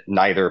way that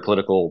neither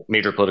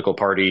major political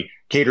party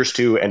caters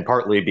to, and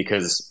partly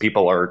because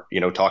people are,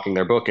 talking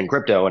their book in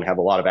crypto and have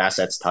a lot of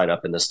assets tied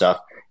up in this stuff.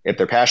 If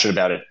they're passionate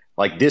about it,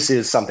 like this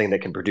is something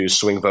that can produce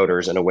swing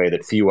voters in a way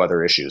that few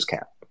other issues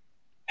can.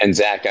 And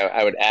Zach,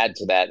 I would add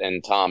to that,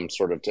 and Tom,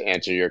 sort of to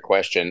answer your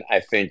question, I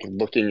think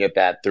looking at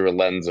that through a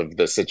lens of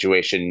the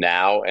situation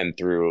now and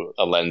through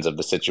a lens of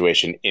the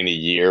situation in a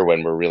year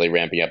when we're really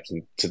ramping up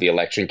to the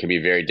election can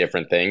be very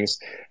different things.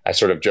 I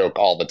sort of joke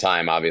all the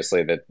time,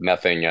 obviously, that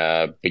nothing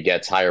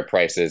begets higher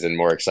prices and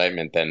more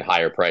excitement than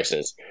higher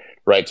prices.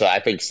 Right. So I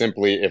think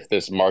simply if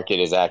this market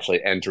is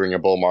actually entering a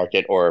bull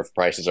market, or if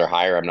prices are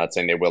higher, I'm not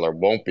saying they will or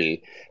won't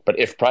be, but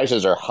if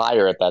prices are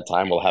higher at that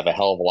time, we'll have a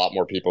hell of a lot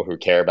more people who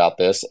care about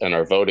this and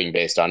are voting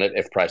based on it.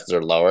 If prices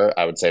are lower,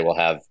 I would say we'll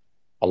have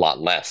a lot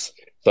less.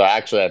 So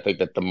actually, I think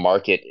that the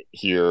market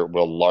here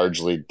will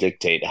largely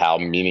dictate how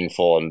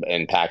meaningful and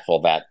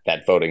impactful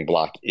that voting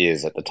block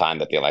is at the time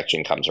that the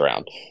election comes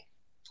around.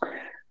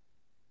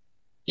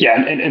 Yeah,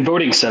 and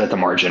voting's set at the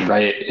margin,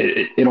 right?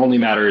 It only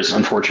matters,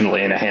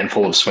 unfortunately, in a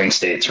handful of swing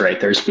states, right?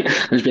 There's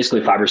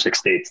basically 5 or 6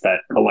 states that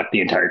elect the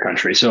entire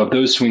country. So if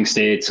those swing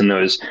states and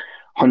those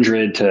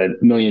 100 to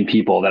million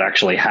people that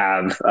actually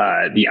have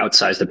the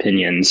outsized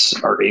opinions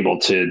are able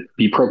to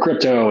be pro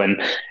crypto,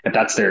 and if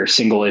that's their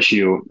single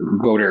issue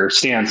voter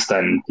stance,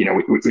 then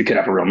we could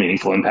have a real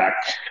meaningful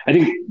impact. I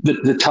think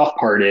the tough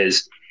part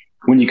is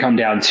when you come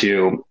down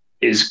to,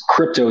 is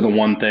crypto the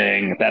one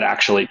thing that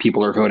actually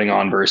people are voting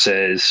on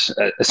versus,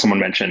 as someone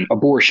mentioned,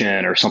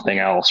 abortion or something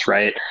else,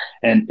 right?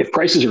 And if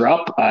prices are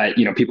up,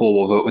 people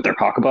will vote with their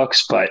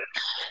pocketbooks, but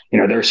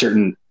there are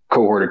certain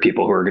cohort of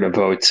people who are going to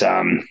vote,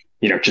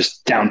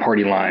 just down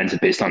party lines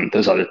based on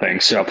those other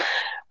things. So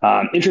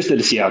interested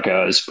to see how it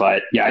goes,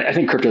 but yeah, I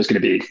think crypto is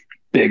going to be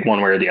big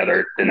one way or the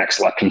other the next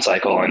election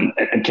cycle, and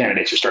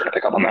candidates are starting to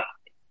pick up on that.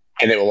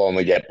 And it will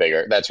only get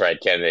bigger. That's right,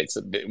 candidates.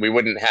 We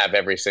wouldn't have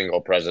every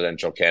single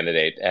presidential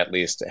candidate at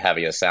least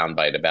having a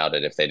soundbite about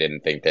it if they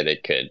didn't think that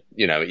it could,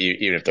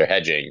 even if they're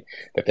hedging,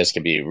 that this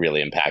could be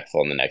really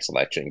impactful in the next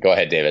election. Go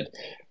ahead, David.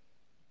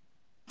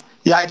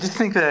 Yeah, I just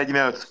think that,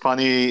 it's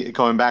funny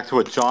going back to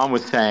what John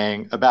was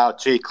saying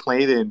about Jay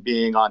Clayton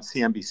being on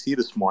CNBC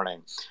this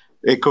morning.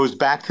 it goes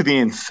back to the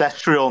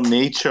ancestral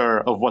nature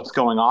of what's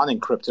going on in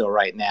crypto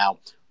right now.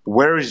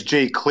 Where is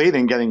Jay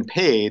Clayton getting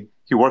paid?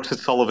 He works at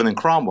Sullivan and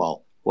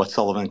Cromwell. What's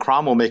Sullivan and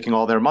Cromwell making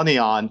all their money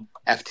on?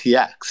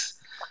 FTX.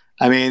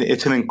 I mean,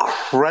 it's an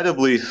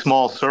incredibly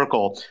small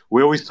circle.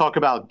 We always talk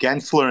about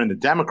Gensler and the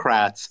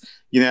Democrats,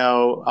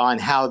 on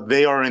how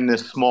they are in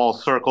this small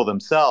circle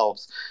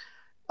themselves.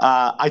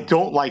 I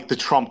don't like the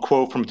Trump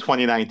quote from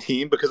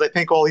 2019 because I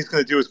think all he's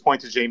going to do is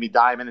point to Jamie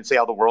Dimon and say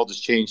how the world has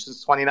changed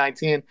since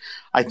 2019.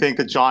 I think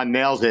that John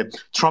nails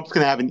it. Trump's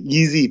going to have an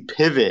easy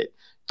pivot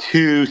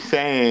to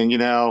saying,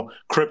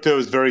 crypto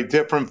is very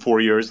different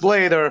 4 years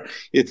later.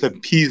 It's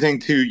appeasing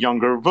to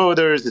younger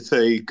voters. It's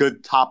a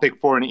good topic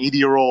for an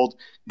 80-year-old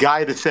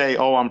guy to say,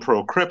 oh, I'm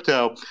pro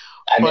crypto.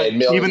 I made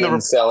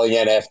millions selling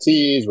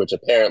NFTs, which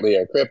apparently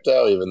are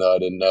crypto, even though I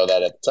didn't know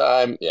that at the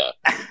time. Yeah.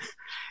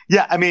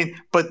 Yeah,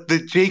 but the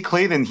Jay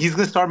Clayton, he's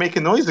going to start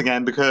making noise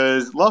again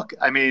because, look,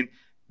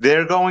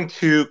 they're going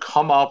to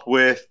come up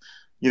with,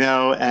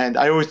 and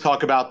I always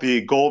talk about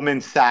the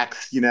Goldman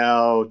Sachs,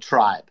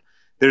 tribe.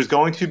 There's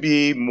going to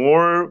be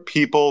more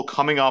people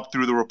coming up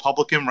through the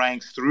Republican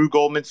ranks through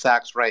Goldman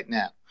Sachs right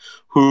now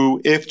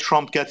who, if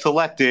Trump gets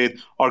elected,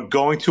 are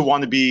going to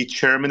want to be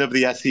chairman of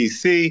the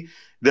SEC.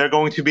 They're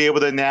going to be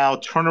able to now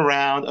turn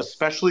around,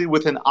 especially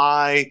with an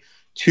eye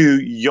to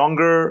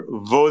younger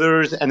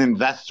voters and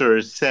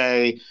investors,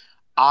 say,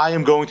 I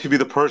am going to be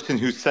the person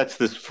who sets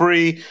this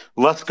free,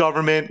 less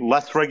government,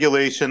 less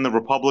regulation, the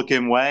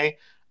Republican way.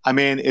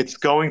 It's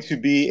going to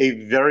be a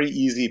very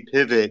easy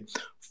pivot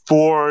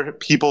for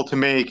people to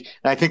make.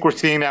 And I think we're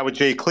seeing that with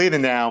Jay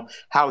Clayton now,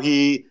 how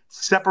he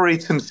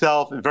separates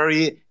himself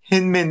very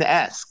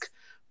Hinman-esque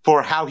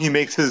for how he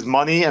makes his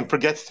money and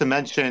forgets to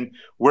mention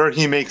where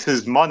he makes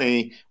his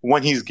money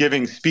when he's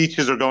giving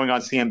speeches or going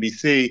on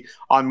CNBC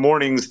on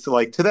mornings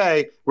like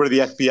today, where the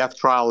SBF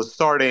trial is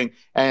starting,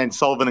 and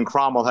Sullivan and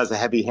Cromwell has a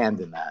heavy hand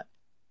in that.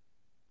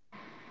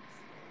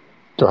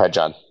 Go ahead,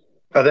 John.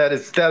 That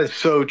is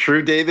so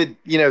true, David.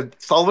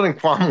 Sullivan and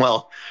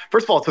Cromwell,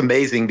 first of all, it's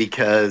amazing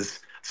because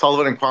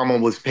Sullivan and Cromwell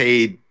was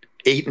paid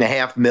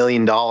 $8.5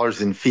 million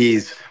in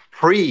fees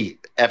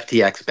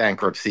pre-FTX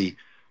bankruptcy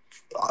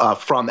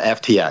from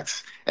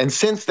FTX. And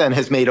since then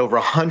has made over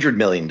 $100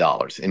 million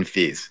in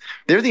fees.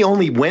 They're the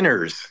only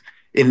winners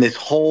in this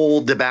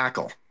whole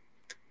debacle,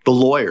 the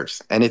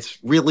lawyers. And it's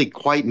really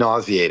quite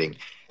nauseating.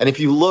 And if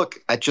you look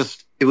at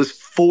it was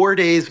 4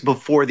 days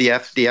before the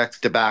FTX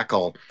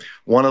debacle,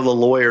 one of the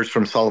lawyers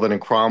from Sullivan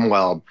and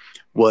Cromwell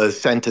was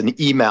sent an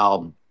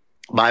email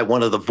by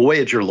one of the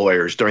Voyager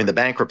lawyers during the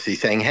bankruptcy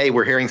saying, hey,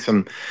 we're hearing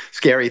some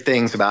scary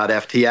things about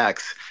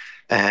FTX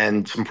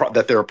and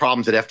that there are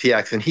problems at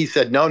FTX. And he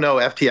said, no,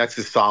 FTX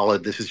is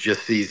solid. This is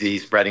just CZ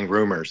spreading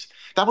rumors.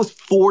 That was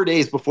 4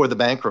 days before the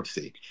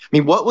bankruptcy.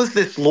 What was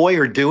this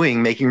lawyer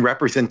doing making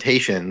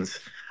representations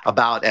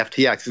about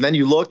FTX? And then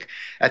you look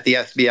at the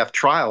SBF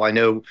trial. I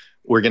know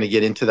we're going to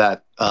get into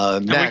that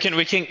next. And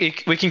we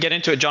can get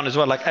into it, John, as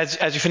well. Like as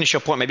you finish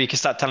your point, maybe you can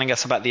start telling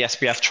us about the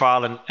SBF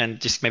trial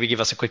and just maybe give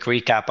us a quick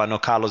recap. I know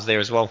Carlos there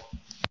as well.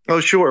 Oh,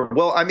 sure.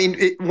 Well,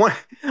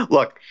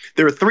 look,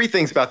 there are three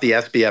things about the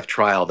SBF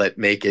trial that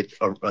make it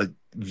a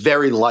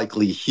very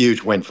likely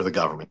huge win for the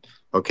government.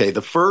 Okay,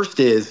 the first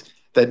is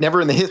that never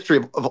in the history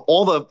of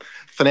all the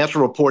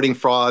financial reporting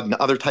fraud and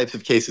other types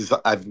of cases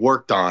I've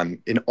worked on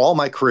in all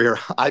my career,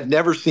 I've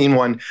never seen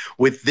one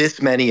with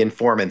this many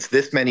informants,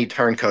 this many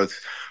turncoats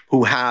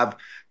who have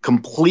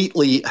had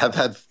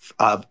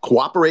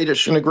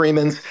cooperation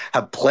agreements,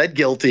 have pled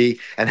guilty,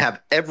 and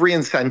have every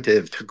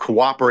incentive to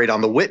cooperate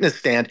on the witness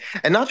stand.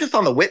 And not just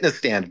on the witness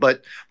stand,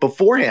 but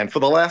beforehand, for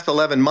the last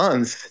 11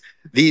 months,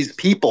 these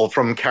people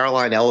from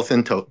Caroline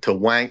Ellison to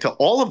Wang, to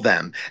all of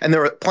them, and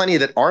there are plenty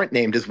that aren't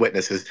named as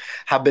witnesses,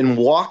 have been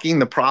walking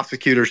the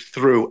prosecutors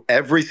through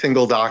every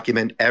single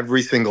document,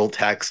 every single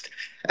text,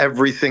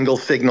 every single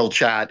signal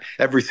chat,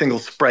 every single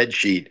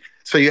spreadsheet.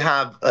 So you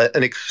have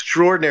an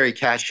extraordinary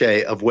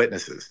cachet of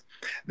witnesses.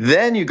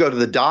 Then you go to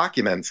the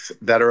documents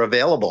that are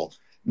available.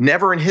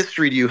 Never in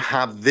history do you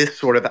have this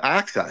sort of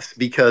access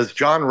because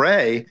John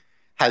Ray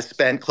has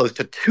spent close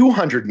to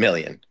 $200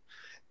 million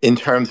in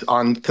terms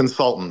on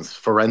consultants,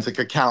 forensic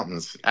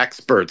accountants,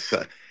 experts,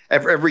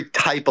 every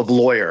type of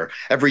lawyer,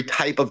 every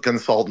type of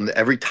consultant,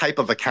 every type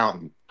of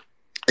accountant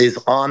is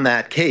on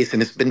that case,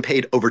 and it's been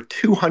paid over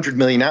 $200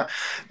 million.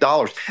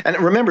 And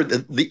remember,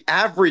 the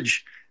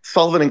average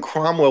Sullivan and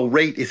Cromwell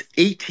rate is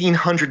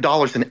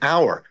 $1,800 an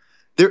hour.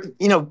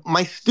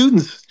 My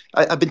students,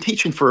 I've been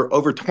teaching for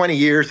over 20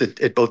 years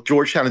at both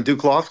Georgetown and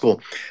Duke Law School.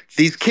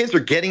 These kids are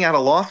getting out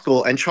of law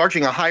school and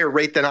charging a higher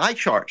rate than I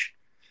charge.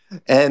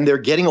 And they're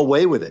getting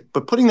away with it.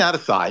 But putting that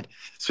aside,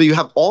 so you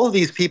have all of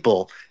these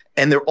people,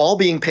 and they're all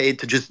being paid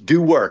to just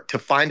do work, to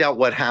find out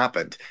what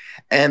happened.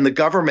 And the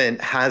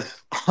government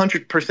has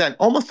 100%,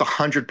 almost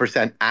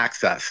 100%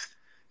 access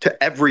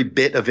to every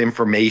bit of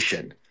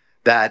information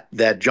that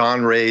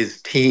John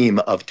Ray's team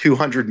of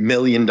 $200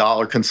 million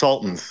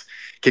consultants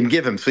can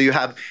give him. So you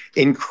have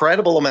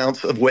incredible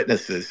amounts of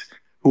witnesses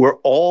who are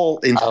all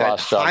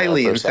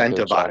highly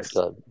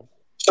incentivized.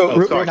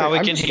 So sorry. Now we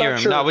can hear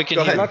him. Now we can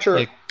hear him. I'm not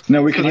sure.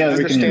 No, we can hear.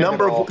 We can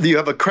hear. You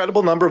have a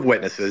credible number of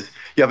witnesses.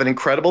 You have an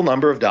incredible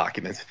number of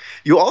documents.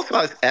 You also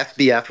have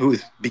SBF, who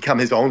has become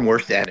his own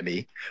worst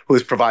enemy, who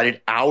has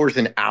provided hours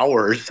and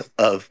hours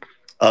of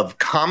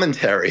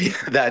commentary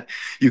that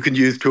you can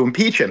use to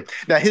impeach him.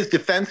 Now, his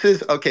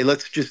defenses, okay,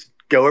 let's just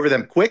go over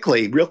them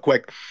quickly, real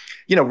quick.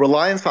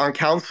 Reliance on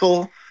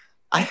counsel.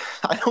 I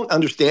don't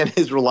understand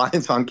his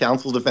reliance on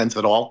counsel defense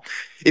at all.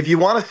 If you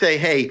want to say,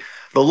 hey,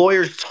 the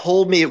lawyers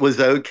told me it was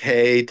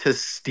okay to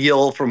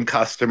steal from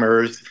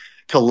customers,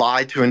 to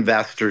lie to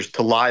investors,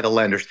 to lie to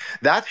lenders,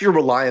 that's your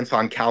reliance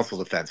on counsel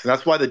defense. And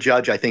that's why the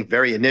judge, I think,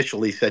 very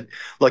initially said,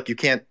 look, you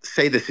can't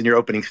say this in your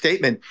opening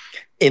statement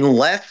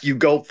unless you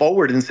go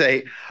forward and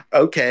say,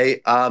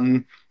 okay,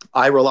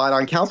 I relied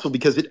on counsel,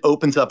 because it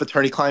opens up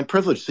attorney-client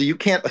privilege. So you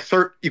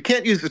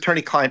can't use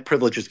attorney-client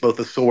privilege as both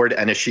a sword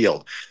and a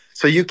shield.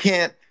 So you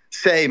can't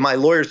say my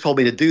lawyers told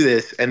me to do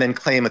this and then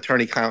claim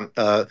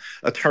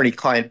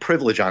attorney-client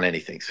privilege on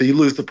anything. So you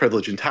lose the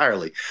privilege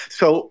entirely.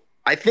 So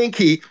I think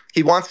he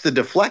wants to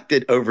deflect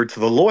it over to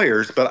the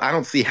lawyers, but I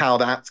don't see how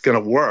that's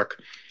going to work.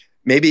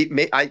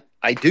 I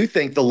do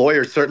think the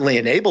lawyers certainly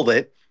enabled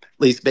it, at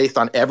least based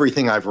on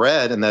everything I've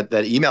read and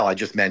that email I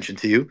just mentioned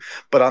to you.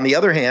 But on the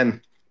other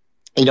hand,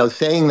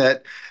 saying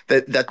that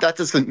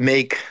doesn't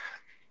make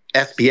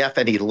SBF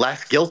any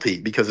less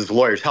guilty because his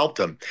lawyers helped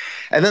him.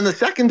 And then the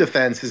second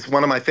defense is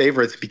one of my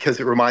favorites because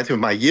it reminds me of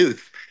my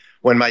youth,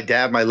 when my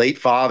dad, my late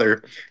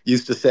father,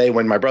 used to say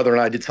when my brother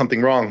and I did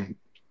something wrong,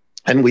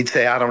 and we'd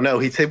say, I don't know.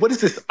 He'd say, what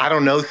is this I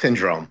don't know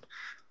syndrome?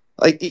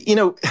 Like,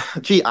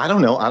 gee, I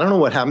don't know. I don't know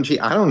what happened. Gee,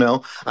 I don't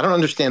know. I don't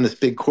understand this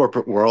big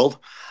corporate world.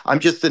 I'm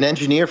just an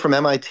engineer from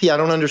MIT. I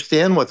don't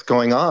understand what's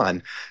going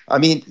on. I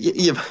mean,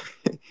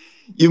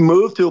 you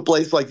move to a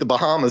place like the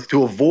Bahamas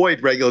to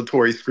avoid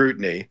regulatory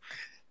scrutiny.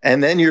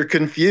 And then you're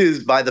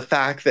confused by the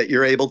fact that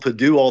you're able to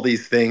do all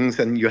these things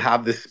and you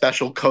have this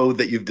special code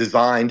that you've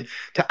designed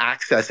to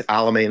access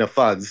Alameda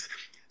funds.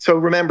 So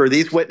remember,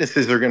 these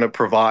witnesses are going to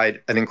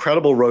provide an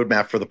incredible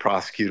roadmap for the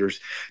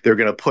prosecutors. They're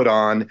going to put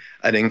on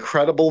an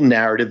incredible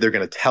narrative. They're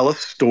going to tell a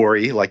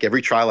story, like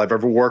every trial I've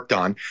ever worked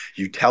on.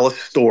 You tell a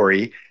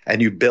story and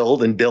you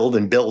build and build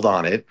and build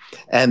on it.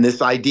 And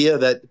this idea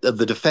that of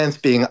the defense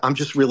being, I'm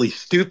just really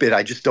stupid,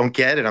 I just don't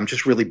get it, I'm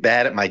just really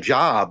bad at my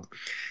job,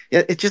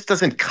 it just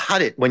doesn't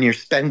cut it when you're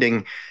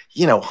spending,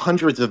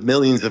 hundreds of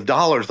millions of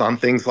dollars on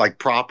things like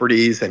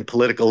properties and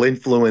political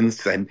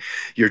influence, and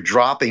you're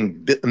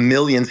dropping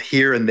millions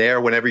here and there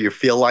whenever you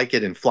feel like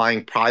it, and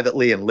flying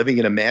privately and living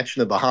in a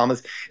mansion in the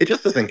Bahamas. It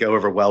just doesn't go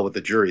over well with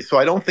the jury. So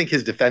I don't think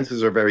his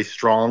defenses are very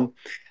strong.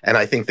 And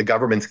I think the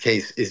government's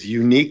case is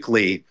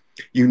uniquely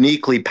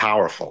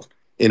powerful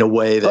in a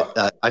way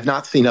that I've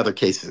not seen other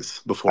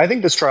cases before. I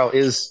think this trial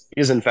is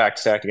in fact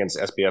stacked against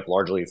SBF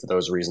largely for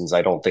those reasons.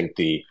 I don't think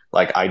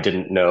I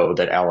didn't know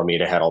that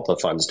Alameda had all the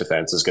funds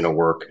defense is going to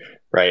work,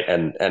 right?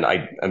 And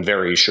I'm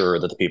very sure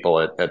that the people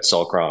at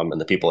Solcrom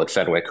and the people at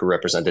Fenwick who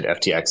represented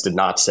FTX did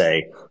not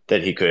say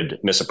that he could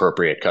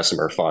misappropriate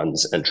customer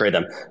funds and trade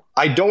them.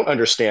 I don't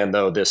understand,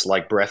 though, this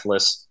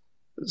breathless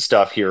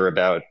stuff here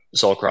about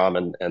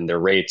Solcrom and their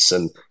rates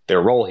and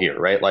their role here,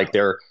 right? Like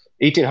they're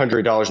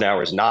 $1,800 an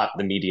hour is not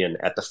the median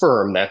at the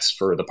firm. That's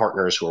for the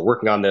partners who are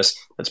working on this.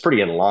 That's pretty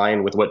in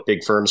line with what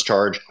big firms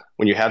charge.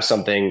 When you have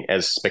something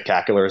as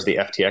spectacular as the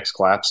FTX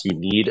collapse, you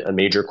need a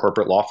major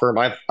corporate law firm.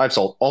 I've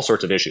solved all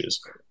sorts of issues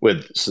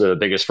with the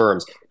biggest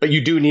firms, but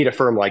you do need a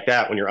firm like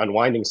that when you're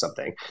unwinding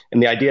something.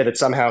 And the idea that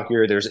somehow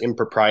here there's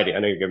impropriety, I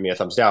know you're giving me a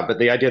thumbs down, but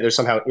the idea there's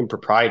somehow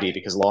impropriety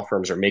because law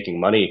firms are making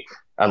money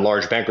on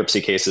large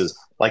bankruptcy cases,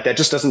 that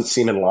just doesn't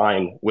seem in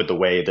line with the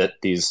way that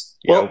these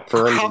firms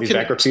and these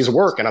bankruptcies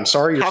work. And I'm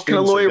sorry, how can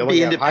a lawyer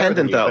be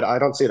independent, though? But I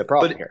don't see the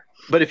problem here.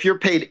 But if you're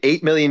paid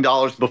 $8 million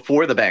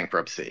before the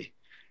bankruptcy,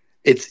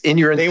 it's in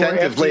your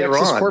incentive later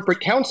on. Corporate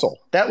counsel.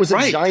 That was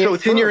a giant. So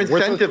it's in your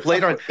incentive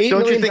later on.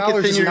 Don't you think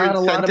it's in your incentive? Not a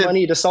lot of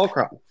money to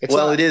Solcrom.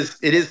 It is.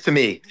 It is to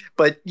me.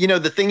 But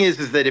the thing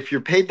is that if you're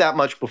paid that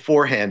much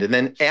beforehand and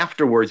then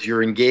afterwards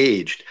you're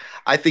engaged,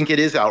 I think it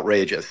is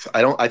outrageous.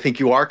 I think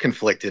you are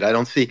conflicted. I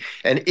don't see.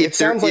 And if it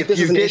sounds like this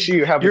is an issue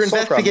you have with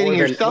Solcrom, investigating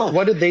yourself.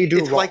 What did they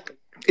do wrong?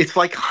 It's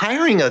like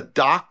hiring a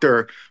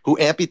doctor who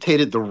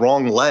amputated the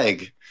wrong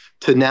leg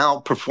to now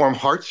perform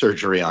heart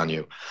surgery on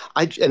you,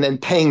 and then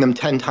paying them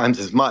 10 times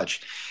as much.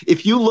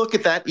 If you look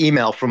at that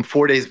email from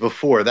 4 days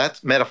before,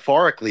 that's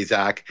metaphorically,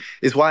 Zach,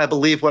 is why I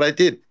believe what I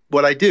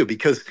do,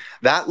 because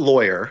that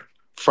lawyer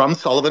from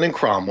Sullivan and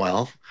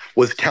Cromwell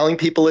was telling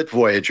people at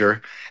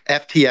Voyager,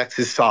 FTX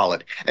is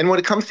solid. And when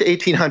it comes to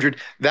 1,800,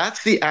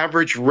 that's the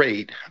average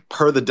rate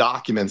per the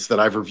documents that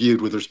I've reviewed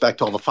with respect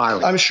to all the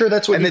filings. I'm sure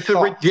that's what and you it's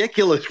thought. a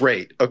ridiculous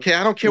rate. Okay,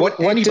 I don't care what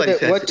anybody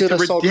says. What do the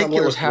Solcrom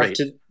lawyers have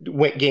to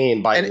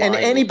gain by lying? And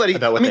anybody,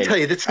 let me tell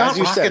you, it's not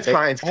rocket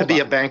science to be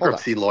a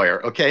bankruptcy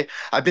lawyer. Okay,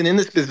 I've been in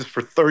this business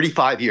for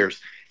 35 years.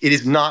 It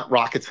is not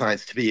rocket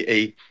science to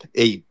be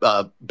a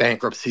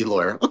bankruptcy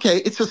lawyer. Okay,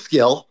 it's a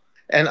skill.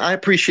 And I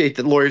appreciate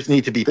that lawyers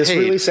need to be paid. This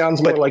really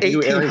sounds more like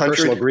you airing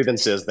personal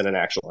grievances than an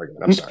actual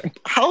argument. I'm sorry.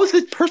 How is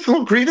it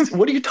personal grievance?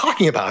 What are you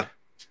talking about?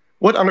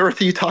 What on earth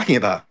are you talking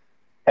about?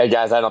 Hey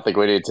guys, I don't think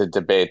we need to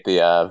debate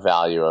the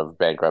value of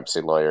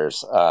bankruptcy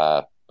lawyers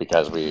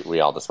because we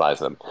all despise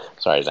them.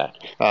 Sorry, Zach.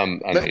 I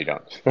know you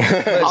don't.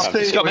 I'll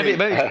say, Scott,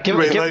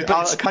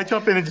 can I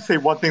jump in and just say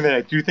one thing that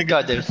I do think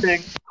is interesting?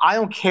 I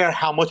don't care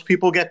how much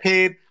people get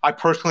paid. I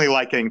personally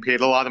like getting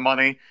paid a lot of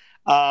money.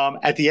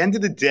 At the end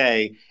of the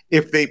day,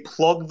 if they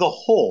plug the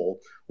hole,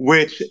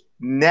 which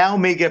now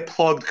may get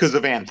plugged because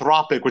of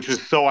Anthropic, which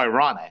is so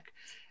ironic.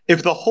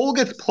 If the hole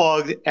gets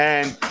plugged,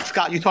 and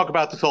Scott, you talk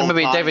about this all the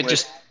time. David,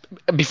 just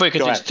before you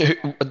continue,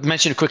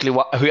 mention quickly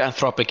who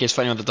Anthropic is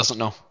for anyone that doesn't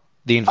know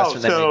the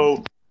investment.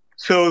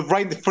 So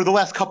right for the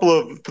last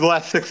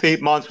 6 to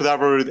 8 months,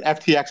 whatever, the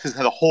FTX has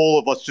had a hole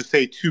of, let's just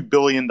say, $2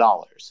 billion.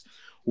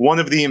 One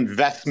of the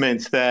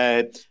investments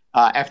that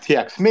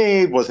FTX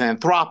made was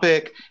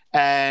Anthropic,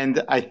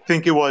 and I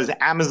think it was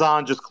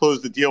Amazon just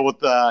closed the deal with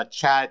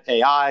Chat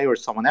AI or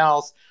someone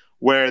else,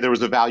 where there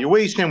was a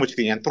valuation, which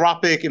the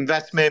Anthropic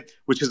investment,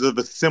 which is of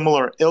a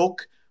similar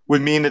ilk, would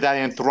mean that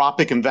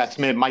Anthropic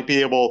investment might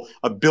be able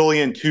 $1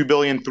 billion, $2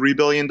 billion, $3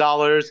 billion,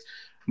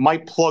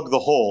 might plug the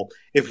hole.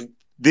 If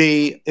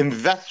the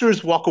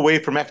investors walk away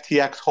from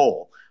FTX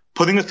hole,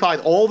 putting aside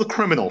all the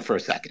criminal for a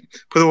second,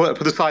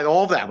 put aside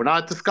all that, we're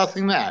not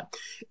discussing that.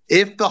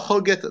 If the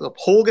hole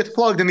gets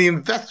plugged and the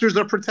investors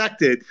are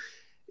protected,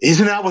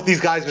 isn't that what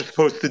these guys are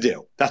supposed to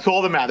do? That's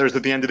all that matters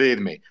at the end of the day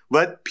to me.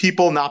 Let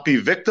people not be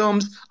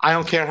victims. I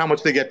don't care how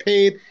much they get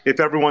paid. If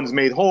everyone's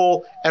made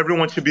whole,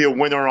 everyone should be a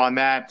winner on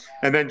that.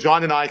 And then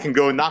John and I can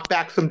go knock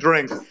back some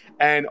drinks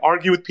and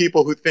argue with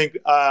people who think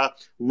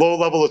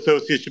low-level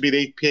associates should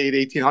be paid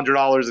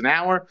 $1,800 an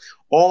hour.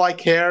 All I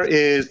care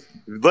is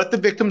let the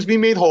victims be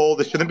made whole.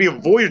 There shouldn't be a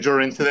Voyager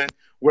incident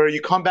where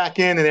you come back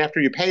in and after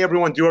you pay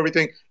everyone, do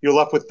everything, you're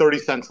left with 30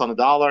 cents on the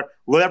dollar.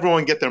 Let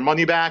everyone get their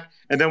money back,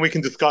 and then we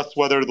can discuss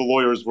whether the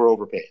lawyers were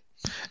overpaid.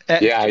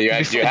 You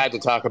had to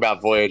talk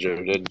about Voyager,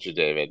 didn't you,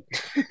 David?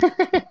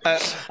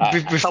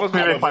 Before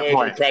the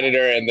Voyager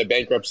creditor and the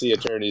bankruptcy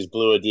attorneys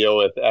blew a deal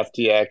with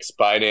FTX,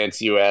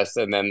 Binance US,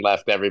 and then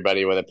left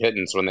everybody with a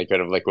pittance when they could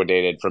have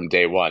liquidated from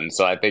day one.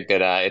 So I think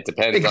that it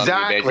depends on the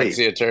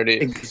bankruptcy attorney.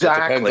 Exactly.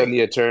 It depends on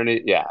the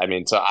attorney. Yeah, I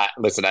mean,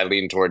 I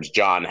lean towards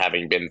John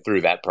having been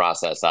through that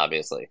process,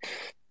 obviously.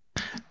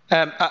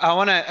 I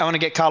want to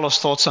get Carlos'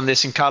 thoughts on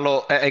this. And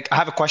Carlo, I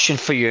have a question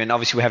for you. And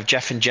obviously we have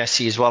Jeff and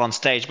Jesse as well on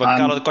stage. But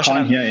Carlo, the question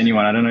I can't hear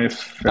anyone. I don't know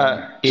if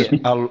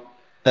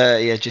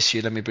just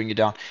you. Let me bring you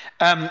down.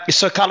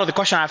 So Carlo, the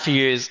question I have for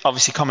you is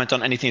obviously comment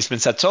on anything that's been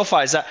said so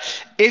far. Is that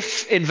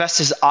if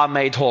investors are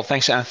made whole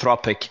thanks to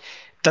Anthropic,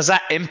 does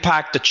that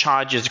impact the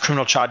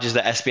criminal charges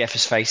that SBF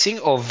is facing,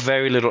 or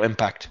very little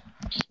impact?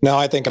 No,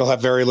 I think it'll have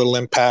very little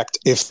impact.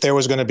 If there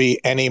was going to be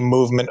any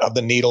movement of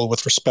the needle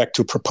with respect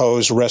to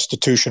proposed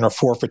restitution or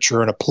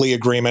forfeiture in a plea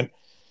agreement,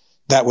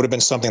 that would have been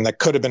something that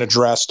could have been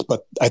addressed.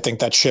 But I think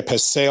that ship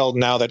has sailed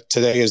now that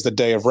today is the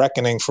day of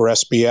reckoning for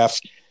SBF.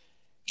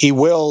 He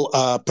will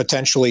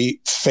potentially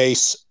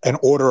face an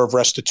order of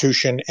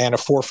restitution and a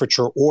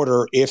forfeiture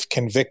order if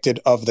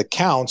convicted of the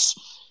counts.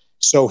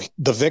 So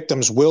the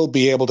victims will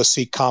be able to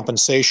seek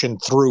compensation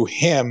through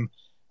him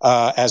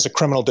as a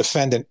criminal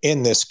defendant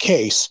in this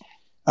case.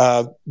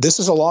 This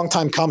is a long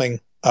time coming.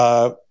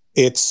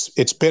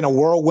 It's been a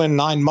whirlwind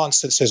 9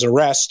 months since his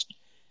arrest.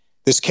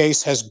 This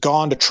case has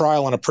gone to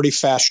trial on a pretty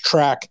fast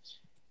track.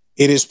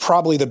 It is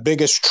probably the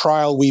biggest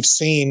trial we've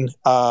seen,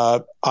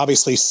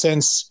 obviously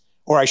since,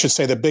 or I should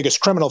say the biggest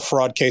criminal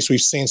fraud case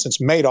we've seen since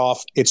Madoff.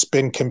 It's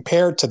been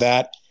compared to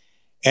that,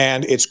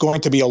 and it's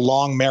going to be a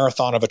long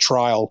marathon of a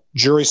trial.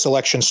 Jury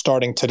selection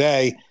starting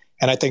today,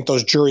 and I think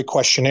those jury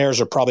questionnaires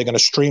are probably going to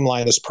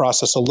streamline this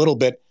process a little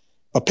bit.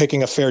 But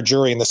picking a fair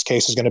jury in this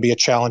case is going to be a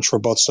challenge for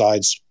both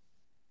sides.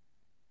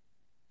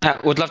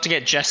 Would love to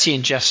get Jesse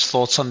and Jeff's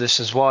thoughts on this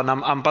as well.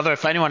 And by the way,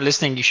 for anyone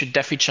listening, you should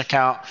definitely check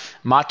out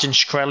Martin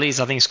Shkreli's.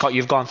 I think, Scott,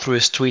 you've gone through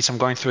his tweets. I'm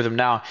going through them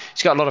now.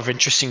 He's got a lot of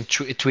interesting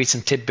tweets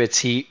and tidbits.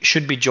 He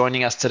should be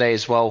joining us today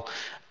as well,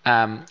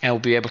 and we'll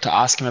be able to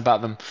ask him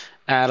about them.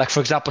 Like, for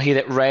example, here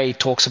that Ray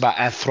talks about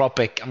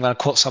Anthropic. I'm going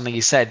to quote something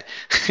he said,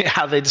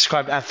 how they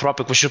described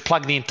Anthropic. We should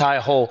plug the entire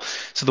hole.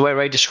 So the way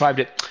Ray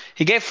described it,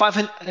 he gave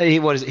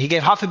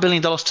 $500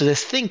 million to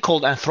this thing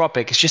called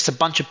Anthropic. It's just a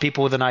bunch of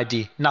people with an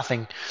ID,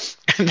 nothing.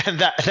 And then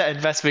that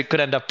investment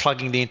could end up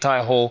plugging the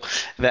entire hole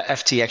that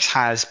FTX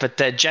has. But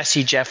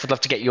Jesse, Jeff, would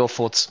love to get your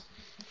thoughts.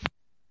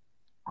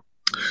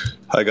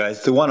 Hi,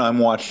 guys. The one I'm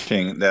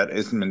watching that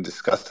isn't been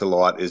discussed a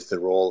lot is the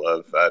role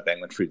of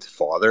Bankman-Fried's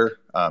father,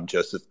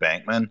 Joseph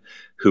Bankman,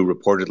 who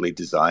reportedly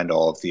designed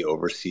all of the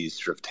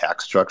overseas sort of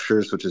tax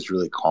structures, which is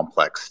really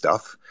complex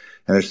stuff.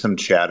 And there's some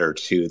chatter,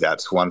 too.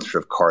 That's one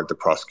sort of card the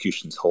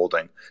prosecution's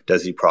holding.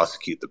 Does he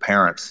prosecute the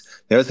parents?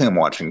 The other thing I'm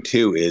watching,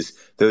 too, is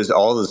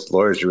all those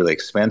lawyers are really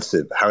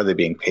expensive. How are they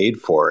being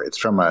paid for? It's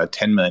from a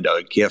 $10 million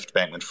gift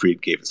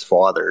Bankman-Fried gave his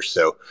father.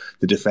 So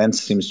the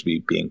defense seems to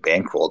be being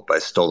bankrolled by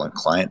stolen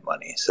client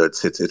money. So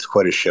it's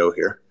quite a show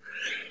here.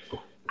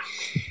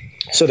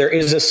 So there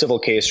is a civil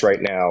case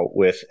right now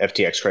with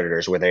FTX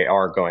creditors where they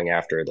are going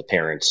after the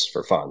parents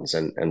for funds.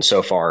 And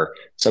so far,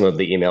 some of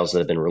the emails that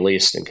have been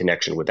released in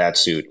connection with that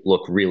suit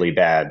look really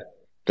bad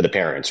for the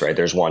parents, right?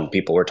 There's one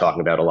people were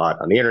talking about a lot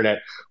on the internet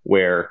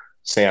where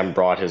Sam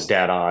brought his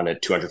dad on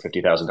at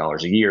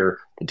 $250,000 a year.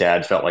 The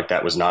dad felt like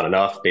that was not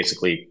enough,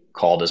 basically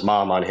called his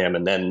mom on him.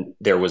 And then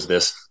there was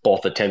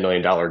both a $10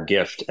 million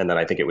gift, and then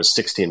I think it was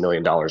 $16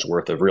 million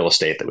worth of real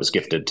estate that was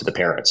gifted to the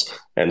parents.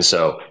 And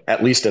so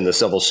at least in the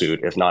civil suit,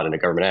 if not in a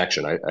government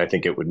action, I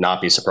think it would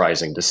not be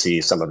surprising to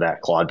see some of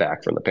that clawed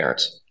back from the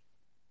parents.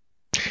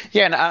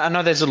 Yeah, and I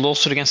know there's a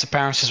lawsuit against the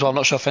parents as well. I'm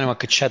not sure if anyone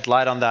could shed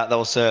light on that. That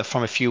was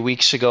from a few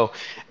weeks ago.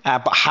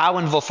 But how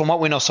involved, from what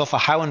we know so far,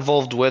 how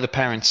involved were the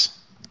parents?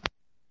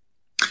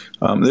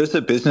 There's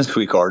a Business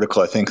Week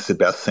article, I think it's the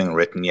best thing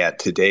written yet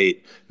to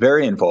date.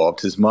 Very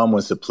involved. His mom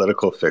was a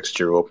political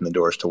fixture who opened the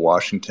doors to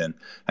Washington,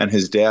 and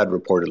his dad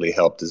reportedly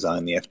helped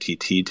design the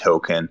FTT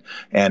token.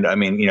 And I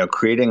mean,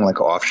 creating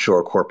like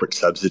offshore corporate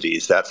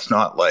subsidies, that's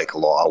not like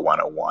law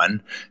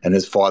 101. And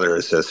his father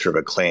is a sort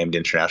of acclaimed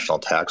international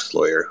tax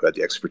lawyer who had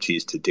the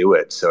expertise to do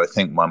it. So I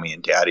think mommy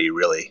and daddy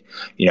really,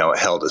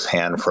 held his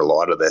hand for a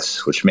lot of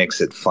this, which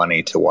makes it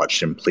funny to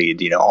watch him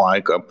plead,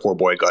 poor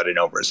boy got in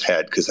over his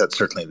head, because that's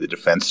certainly the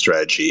defense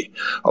strategy,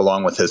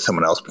 along with, as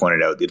someone else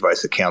pointed out, the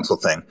advice of counsel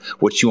thing,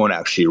 which you won't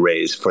actually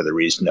raise for the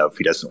reason of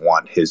he doesn't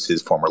want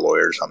his former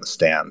lawyers on the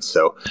stand.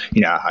 So,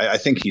 I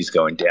think he's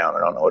going down. I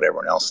don't know what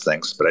everyone else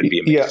thinks, but I'd be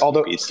amazed. Yeah,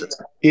 although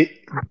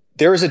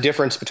there is a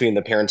difference between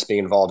the parents being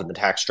involved in the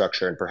tax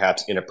structure and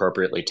perhaps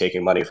inappropriately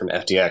taking money from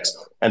FTX,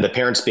 and the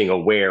parents being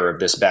aware of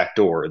this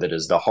backdoor that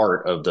is the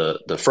heart of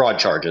the fraud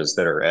charges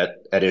that are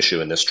at issue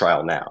in this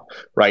trial now,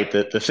 right?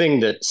 The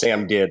thing that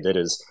Sam did that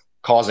is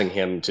causing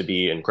him to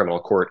be in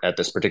criminal court at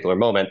this particular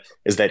moment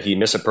is that he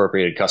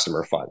misappropriated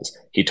customer funds.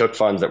 He took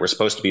funds that were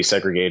supposed to be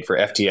segregated for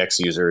FTX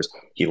users.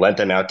 He lent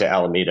them out to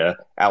Alameda.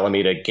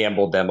 Alameda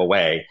gambled them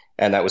away.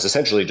 And that was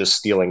essentially just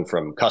stealing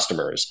from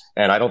customers.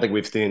 And I don't think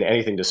we've seen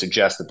anything to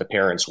suggest that the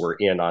parents were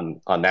in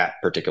on that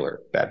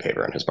particular bad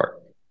behavior on his part.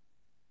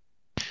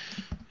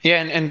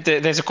 Yeah, and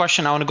there's a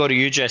question I want to go to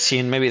you, Jesse,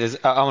 and maybe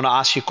I want to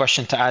ask you a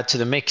question to add to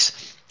the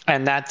mix.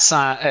 And that's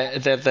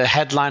the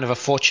headline of a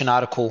Fortune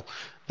article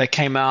that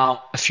came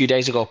out a few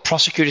days ago.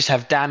 Prosecutors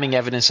have damning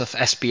evidence of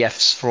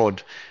SBF's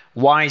fraud.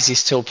 Why is he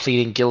still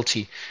pleading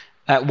guilty?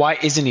 Why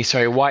isn't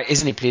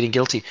he pleading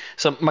guilty?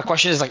 So my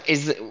question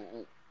is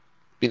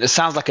it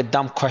sounds like a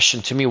dumb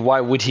question to me.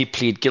 Why would he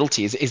plead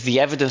guilty? Is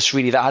the evidence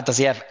really that hard? Does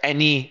he have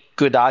any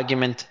good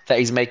argument that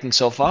he's making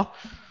so far?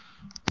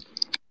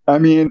 I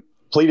mean,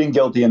 pleading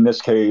guilty in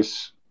this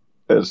case,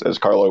 as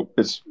Carlo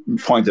has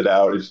pointed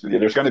out,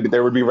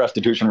 there would be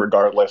restitution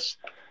regardless.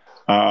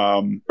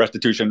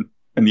 Restitution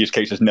in these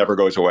cases never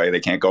goes away. They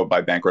can't go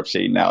by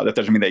bankruptcy. Now, that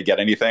doesn't mean they get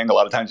anything. A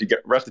lot of times you get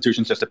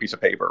restitution, just a piece of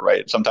paper,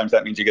 right? Sometimes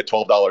that means you get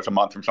 $12 a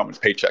month from someone's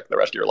paycheck the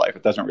rest of your life.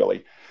 It doesn't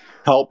really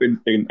help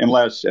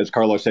unless, as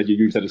Carlos said, you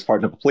use it as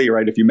part of a plea,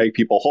 right? If you make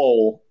people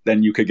whole,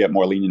 then you could get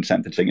more lenient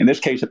sentencing. In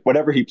this case,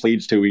 whatever he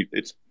pleads to,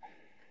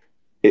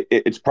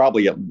 it's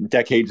probably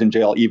decades in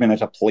jail, even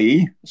as a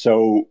plea.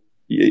 So,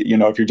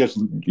 if you're just,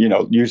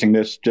 using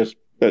this just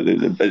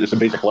as a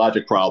basic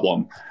logic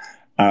problem,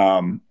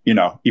 even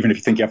if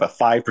you think you have a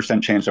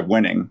 5% chance of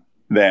winning,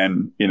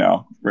 then,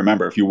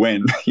 remember, if you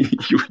win,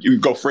 you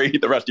go free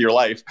the rest of your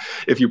life.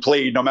 If you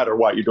plead, no matter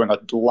what, you're doing a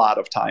lot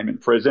of time in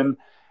prison.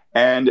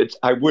 And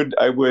I would,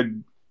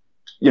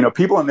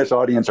 people in this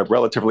audience are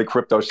relatively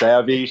crypto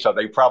savvy, so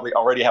they probably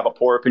already have a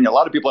poor opinion. A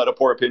lot of people had a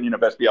poor opinion of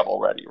SBF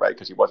already, right?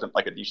 Because he wasn't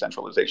like a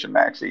decentralization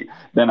maxi.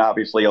 Then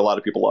obviously a lot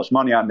of people lost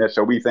money on this.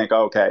 So we think,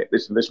 okay,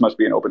 this must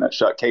be an open and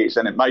shut case.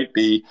 And it might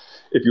be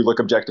if you look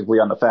objectively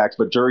on the facts,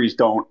 but juries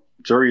don't.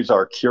 Juries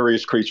are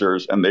curious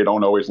creatures, and they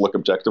don't always look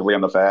objectively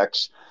on the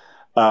facts.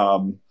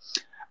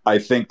 I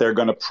think they're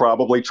going to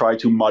probably try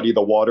to muddy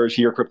the waters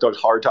here. Crypto is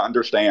hard to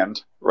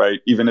understand,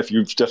 right? Even if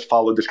you've just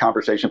followed this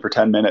conversation for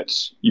 10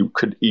 minutes, you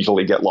could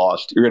easily get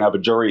lost. You're going to have a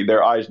jury,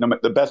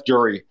 the best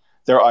jury,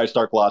 their eyes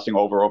start glossing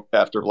over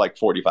after like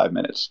 45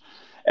 minutes.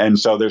 And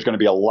so there's going to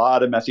be a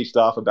lot of messy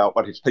stuff about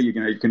what you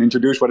can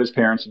introduce what his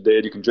parents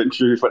did. You can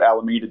introduce what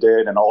Alameda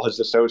did and all his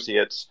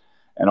associates.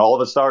 And all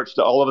of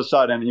a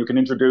sudden, you can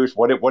introduce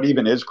what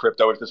even is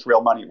crypto? Is this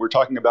real money? We're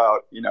talking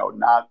about,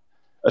 not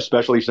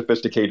especially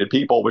sophisticated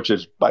people, which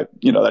is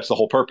that's the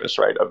whole purpose,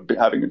 right, of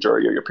having a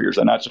jury of your peers.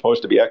 They're not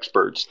supposed to be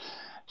experts.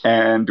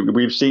 And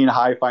we've seen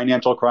high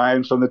financial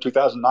crimes from the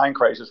 2009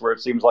 crisis where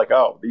it seems like,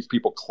 oh, these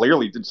people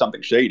clearly did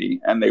something shady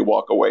and they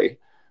walk away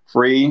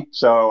free.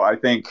 So I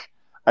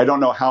don't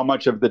know how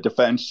much of the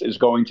defense is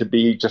going to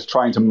be just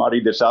trying to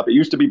muddy this up. It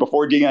used to be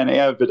before DNA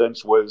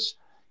evidence was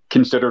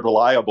considered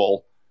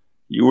reliable.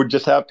 You would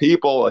just have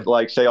people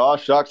like say, oh,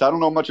 shucks, I don't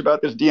know much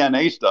about this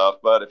DNA stuff.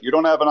 But if you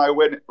don't have an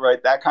eyewitness,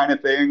 right, that kind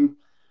of thing,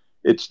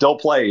 it still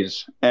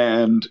plays.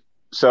 And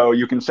so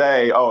you can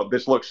say, oh,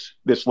 this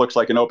looks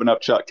like an open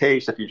up shut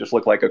case. If you just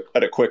look like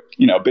at a quick,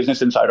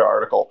 Business Insider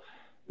article,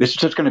 this is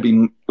just going to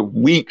be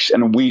weeks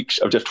and weeks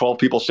of just 12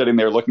 people sitting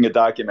there looking at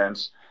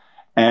documents.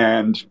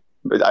 And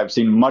I've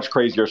seen much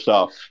crazier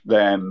stuff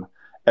than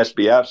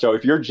SBF. So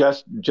if you're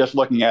just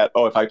looking at,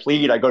 if I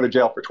plead, I go to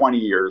jail for 20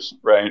 years,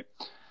 right?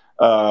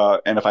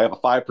 And if I have a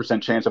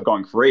 5% chance of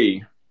going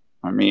free,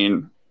 I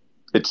mean,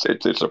 I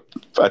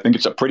think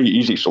it's a pretty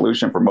easy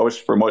solution for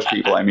most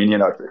people. I mean,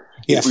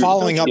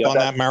 following up on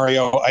that,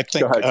 Mario, I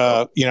think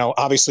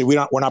obviously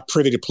we're not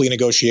privy to plea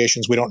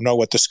negotiations. We don't know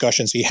what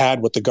discussions he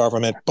had with the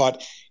government,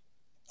 but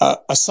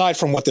aside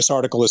from what this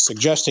article is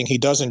suggesting, he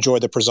does enjoy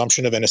the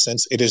presumption of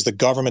innocence. It is the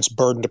government's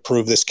burden to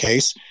prove this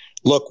case.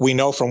 Look, we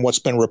know from what's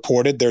been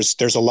reported,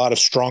 there's a lot of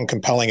strong,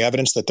 compelling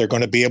evidence that they're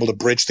going to be able to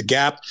bridge the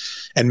gap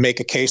and make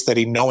a case that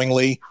he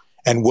knowingly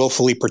and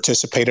willfully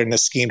participated in a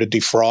scheme to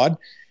defraud.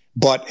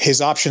 But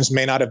his options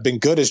may not have been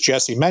good, as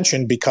Jesse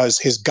mentioned, because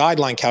his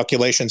guideline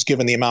calculations,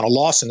 given the amount of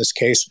loss in this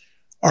case,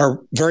 are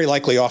very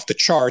likely off the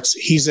charts.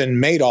 He's in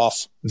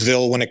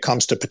Madoffville when it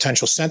comes to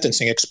potential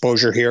sentencing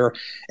exposure here,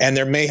 and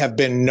there may have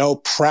been no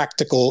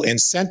practical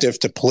incentive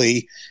to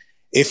plea.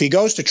 If he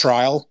goes to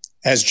trial,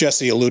 as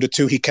Jesse alluded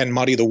to, he can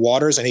muddy the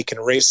waters and he can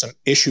raise some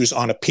issues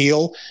on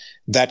appeal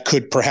that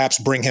could perhaps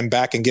bring him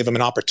back and give him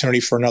an opportunity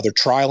for another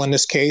trial in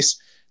this case.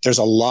 There's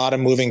a lot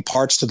of moving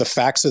parts to the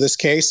facts of this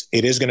case.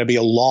 It is going to be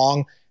a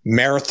long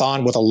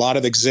marathon with a lot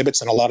of exhibits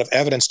and a lot of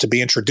evidence to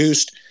be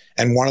introduced.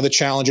 And one of the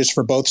challenges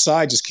for both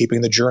sides is keeping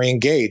the jury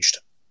engaged.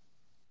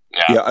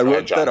 Yeah, I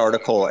wrote that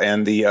article,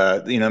 and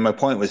my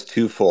point was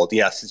twofold.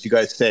 Yes, as you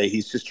guys say,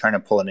 he's just trying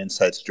to pull an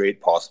inside straight,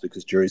 possibly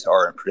because juries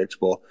are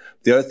unpredictable.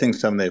 The other thing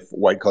some of the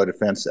white-collar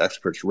defense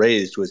experts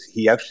raised was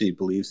he actually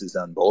believes his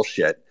own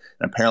bullshit.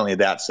 And apparently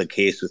that's the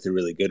case with the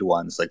really good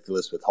ones, like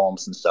Elizabeth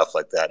Holmes and stuff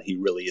like that. He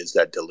really is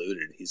that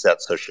deluded. He's that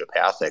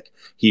sociopathic.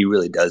 He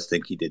really does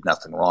think he did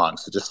nothing wrong.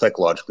 So just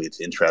psychologically,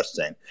 it's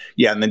interesting.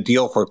 Yeah, and the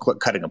deal for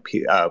cutting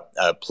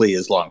a plea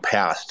is long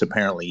past.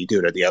 Apparently, you do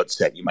it at the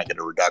outset, you might get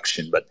a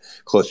reduction, but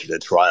closer to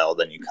trial,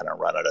 then you kind of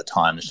run out of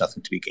time. There's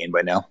nothing to be gained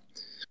by now.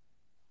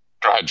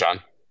 Go ahead,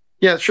 John.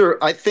 Yeah, sure.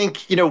 I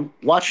think,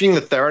 watching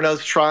the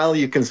Theranos trial,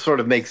 you can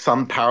sort of make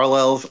some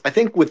parallels. I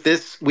think with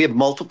this, we have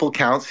multiple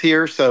counts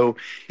here. So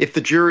if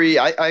the jury,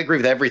 I agree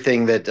with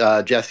everything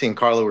that Jesse and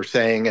Carlo were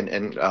saying,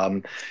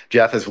 and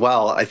Jeff as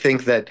well. I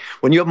think that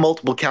when you have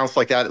multiple counts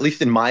like that, at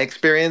least in my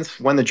experience,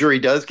 when the jury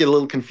does get a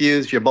little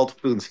confused, you have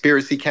multiple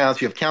conspiracy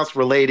counts, you have counts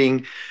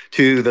relating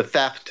to the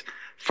theft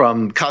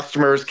from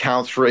customers,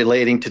 counts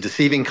relating to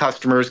deceiving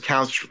customers,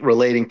 counts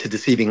relating to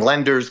deceiving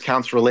lenders,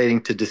 counts relating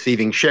to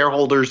deceiving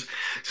shareholders.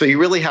 So you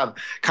really have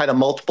kind of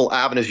multiple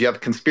avenues. You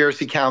have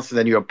conspiracy counts, and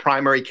then you have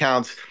primary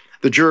counts.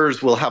 The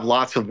jurors will have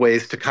lots of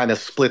ways to kind of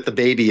split the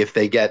baby if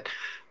they get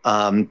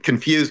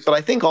confused. But I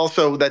think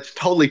also that's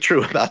totally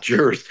true about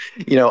jurors.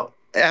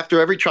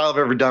 After every trial I've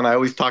ever done, I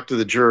always talk to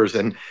the jurors,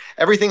 and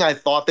everything I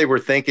thought they were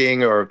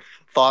thinking or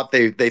thought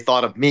they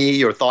thought of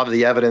me or thought of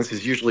the evidence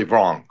is usually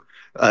wrong.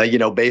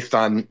 Based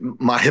on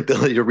my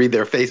ability to read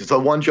their faces. So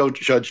one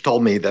judge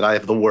told me that I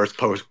have the worst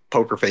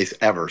poker face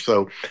ever.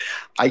 So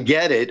I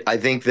get it. I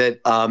think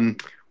that,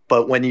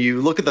 but when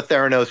you look at the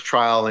Theranos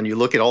trial and you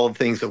look at all the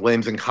things that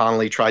Williams and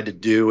Connolly tried to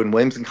do, and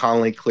Williams and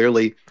Connolly,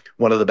 clearly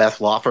one of the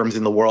best law firms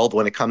in the world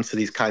when it comes to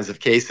these kinds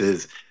of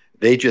cases,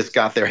 they just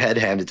got their head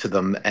handed to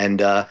them. And,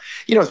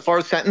 as far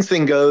as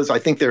sentencing goes, I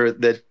think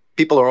that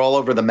people are all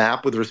over the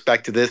map with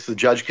respect to this. The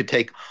judge could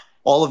take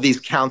all of these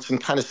counts and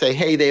kind of say,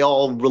 hey, they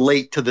all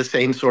relate to the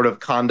same sort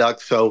of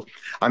conduct, so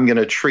I'm going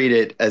to treat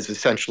it as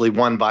essentially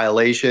one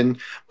violation.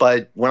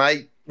 But when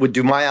I would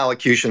do my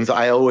allocutions,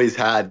 I always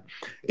had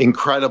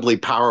incredibly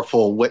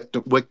powerful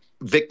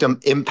victim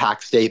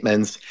impact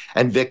statements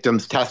and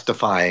victims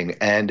testifying.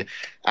 And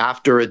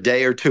after a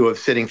day or two of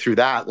sitting through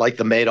that, like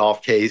the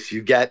Madoff case,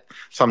 you get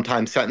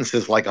sometimes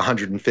sentences like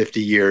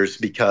 150 years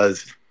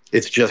because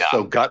it's just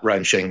so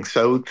gut-wrenching.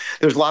 So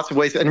there's lots of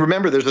ways. And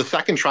remember, there's a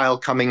second trial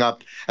coming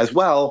up as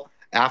well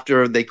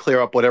after they clear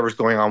up whatever's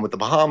going on with the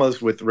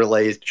Bahamas with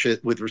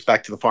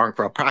respect to the Foreign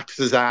Corrupt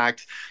Practices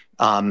Act,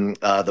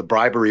 the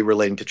bribery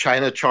relating to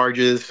China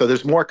charges. So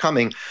there's more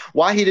coming.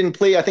 Why he didn't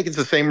plea, I think it's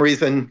the same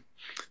reason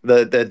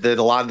that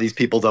a lot of these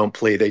people don't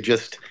plea.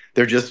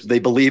 They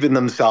believe in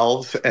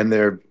themselves and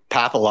they're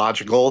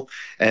pathological,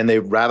 and they'd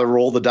rather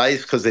roll the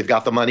dice because they've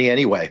got the money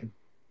anyway.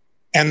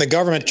 And the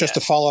government, just to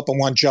follow up on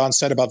what John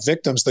said about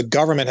victims, the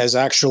government has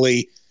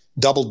actually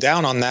doubled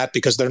down on that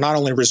because they're not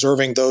only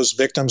reserving those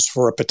victims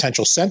for a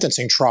potential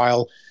sentencing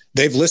trial,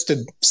 they've listed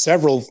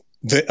several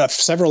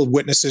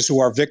witnesses who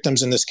are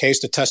victims in this case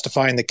to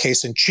testify in the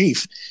case in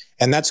chief.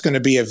 And that's going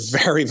to be a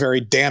very, very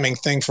damning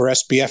thing for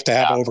SBF to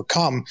have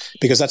overcome,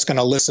 because that's going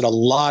to elicit a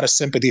lot of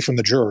sympathy from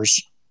the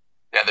jurors.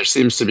 Yeah, there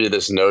seems to be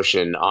this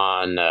notion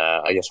on,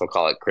 I guess we'll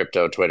call it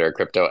crypto Twitter,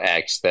 crypto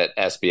X, that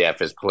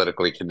SBF is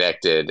politically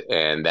connected,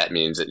 and that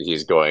means that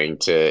he's going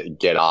to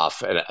get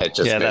off. And it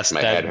just makes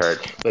my head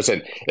hurt.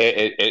 Listen,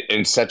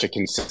 in such a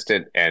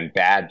consistent and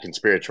bad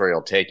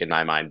conspiratorial take in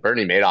my mind,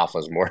 Bernie Madoff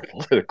was more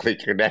politically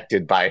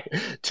connected by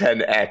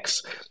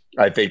 10X,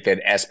 I think, than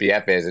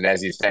SBF is. And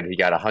as you said, he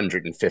got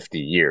 150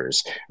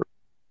 years.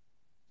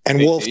 And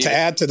Wolf, to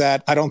add to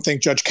that, I don't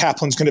think Judge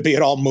Kaplan's going to be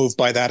at all moved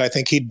by that. I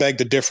think he'd beg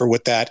to differ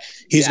with that.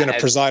 He's going to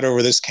preside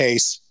over this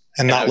case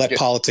and not let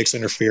politics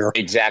interfere.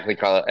 Exactly,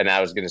 Carla. And I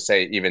was going to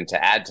say, even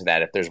to add to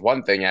that, if there's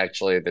one thing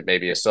actually that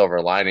maybe a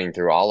silver lining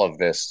through all of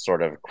this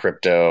sort of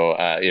crypto,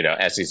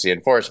 SEC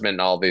enforcement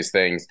and all these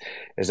things,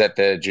 is that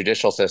the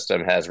judicial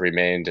system has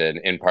remained an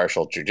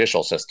impartial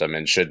judicial system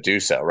and should do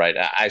so, right?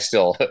 I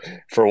still,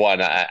 for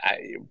one,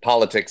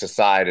 politics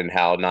aside and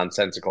how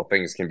nonsensical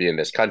things can be in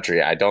this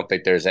country, I don't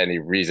think there's any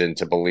reason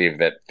to believe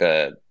that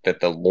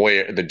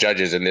the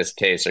judges in this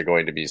case are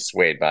going to be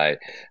swayed by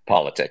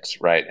politics,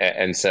 right?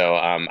 And so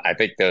I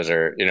think those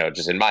are,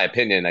 just in my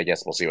opinion, I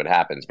guess we'll see what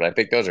happens, but I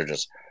think those are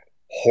just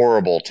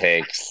horrible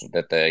takes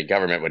that the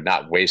government would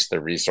not waste the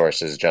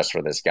resources just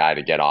for this guy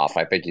to get off.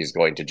 I think he's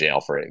going to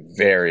jail for a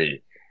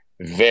very,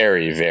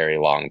 very, very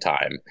long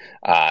time,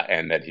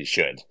 and that he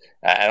should.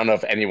 I don't know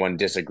if anyone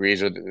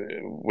disagrees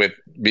with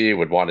me,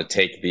 would want to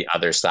take the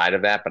other side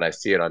of that, but I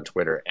see it on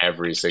Twitter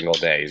every single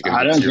day.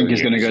 I don't think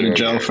he's going to go to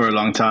jail for a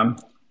long time.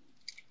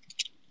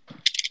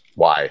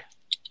 Why?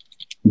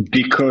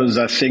 Because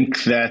I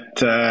think that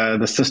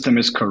the system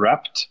is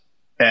corrupt,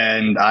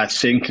 and I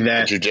think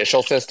that the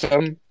judicial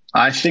system.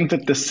 I think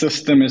that the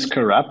system is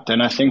corrupt,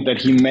 and I think that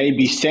he may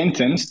be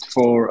sentenced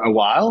for a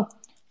while,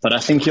 but I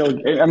think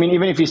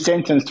even if he's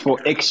sentenced for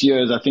X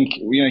years, I think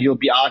he'll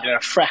be out in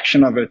a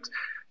fraction of it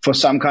for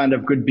some kind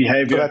of good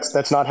behavior. But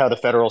that's not how the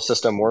federal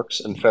system works.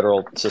 In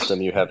federal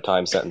system, you have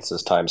time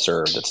sentences, time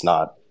served. It's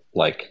not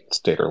like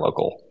state or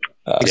local.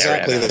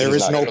 Exactly. There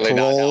is no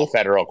parole. Not how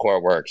federal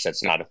court works.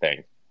 It's not a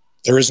thing.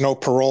 There is no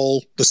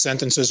parole. The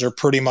sentences are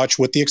pretty much,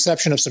 with the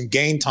exception of some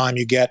gain time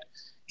you get,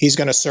 he's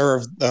going to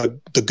serve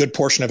the good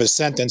portion of his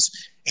sentence.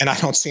 And I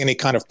don't see any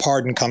kind of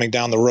pardon coming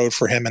down the road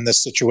for him in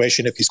this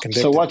situation if he's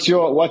convicted. So what's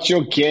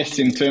your guess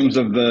in terms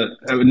of the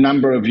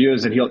number of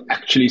years that he'll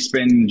actually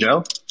spend in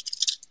jail?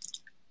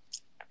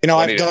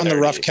 I've done the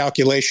rough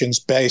calculations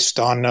based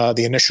on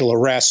the initial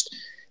arrest.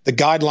 The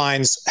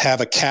guidelines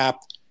have a cap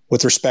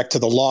with respect to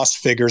the loss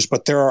figures,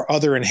 but there are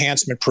other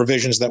enhancement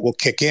provisions that will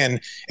kick in,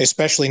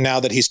 especially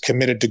now that he's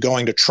committed to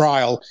going to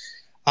trial.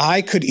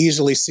 I could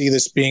easily see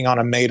this being on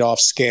a Madoff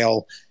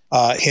scale,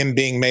 him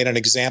being made an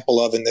example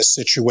of in this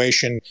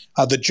situation.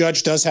 The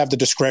judge does have the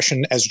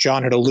discretion, as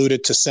John had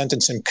alluded, to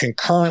sentence him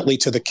concurrently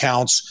to the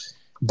counts.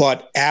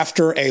 But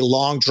after a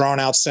long,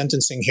 drawn-out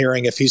sentencing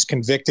hearing, if he's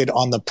convicted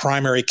on the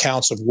primary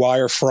counts of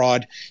wire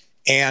fraud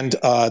and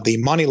the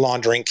money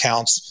laundering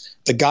counts,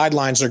 the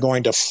guidelines are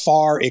going to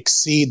far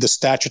exceed the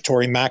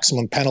statutory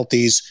maximum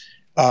penalties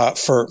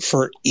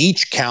for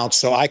each count.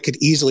 So I could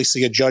easily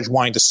see a judge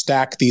wanting to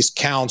stack these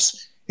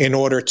counts in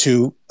order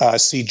to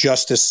see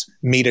justice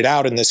meted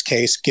out in this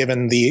case,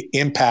 given the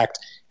impact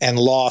and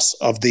loss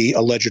of the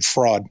alleged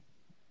fraud.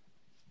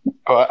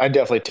 Oh, I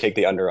definitely take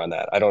the under on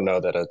that. I don't know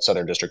that a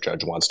Southern District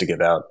judge wants to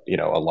give out,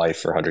 a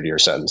life or 100-year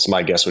sentence.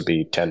 My guess would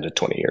be 10 to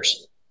 20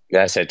 years.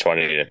 I said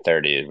 20 to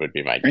 30 would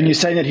be my guess. And you're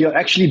saying that he'll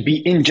actually be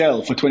in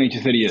jail for 20 to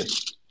 30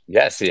 years?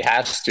 Yes, he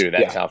has to.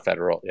 That's how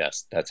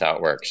that's how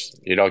it works.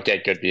 You don't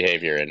get good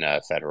behavior in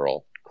a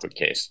federal court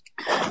case.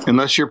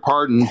 Unless you're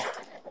pardoned.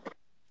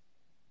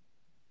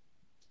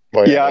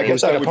 Well, yeah, I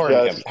guess I would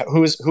pardon him.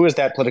 Who is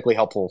that politically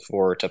helpful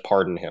for to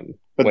pardon him?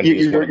 But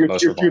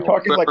you're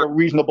talking like a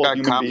reasonable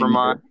human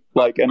compromise, being.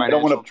 Like, and I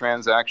don't want to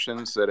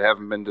transactions that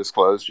haven't been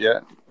disclosed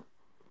yet.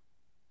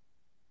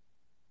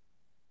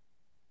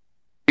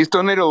 He's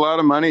donated a lot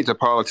of money to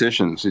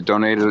politicians. He's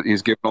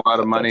given a lot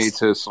of money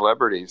to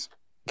celebrities.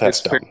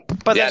 That's dumb.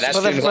 But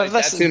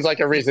that seems like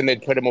a reason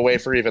they'd put him away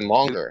for even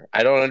longer.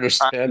 I don't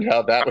understand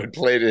how that would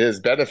play to his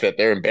benefit.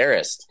 They're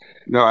embarrassed.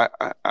 No,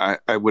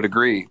 I would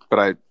agree,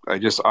 but I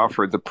just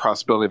offered the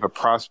possibility of a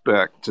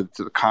prospect to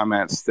the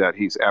comments that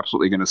he's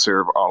absolutely going to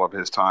serve all of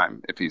his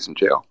time if he's in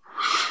jail,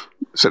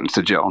 sentenced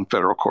to jail in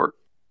federal court.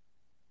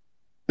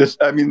 This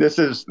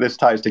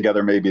ties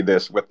together maybe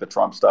this with the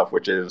Trump stuff,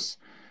 which is,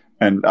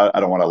 and I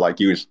don't want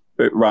to use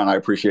Ron. I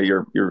appreciate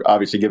you're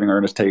obviously giving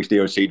earnest takes.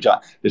 DOC, John.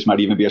 This might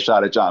even be a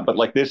shot at John, but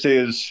this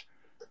is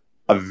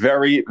a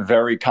very,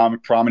 very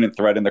prominent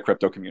thread in the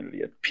crypto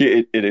community.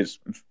 It is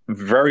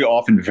very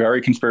often very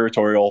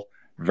conspiratorial,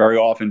 very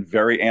often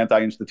very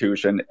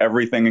anti-institution.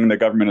 Everything in the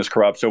government is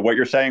corrupt. So what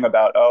you're saying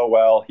about, I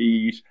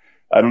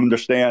don't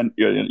understand,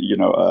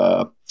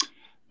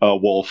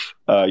 Wolf,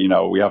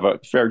 we have a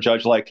fair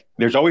judge.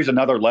 There's always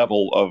another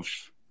level of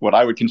what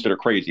I would consider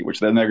crazy, which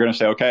then they're going to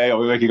say, okay,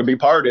 he can be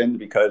pardoned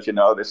because,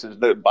 this is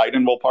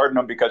Biden will pardon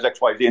him because X,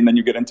 Y, Z. And then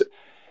you get into,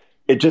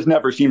 it just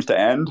never seems to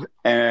end.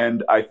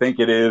 And I think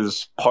it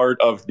is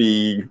part of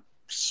the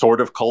sort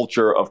of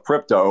culture of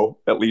crypto,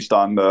 at least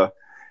on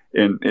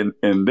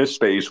in this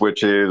space,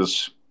 which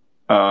is,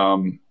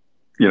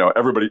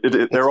 everybody,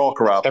 they're all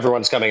corrupt.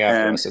 Everyone's coming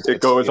after and us. It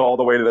goes all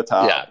the way to the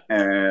top. Yeah.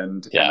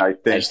 And I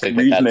think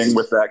reasoning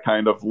with that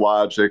kind of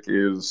logic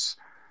is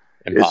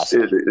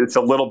impossible. It's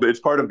a little bit.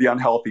 It's part of the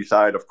unhealthy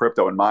side of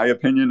crypto, in my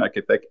opinion. I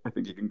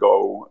think you can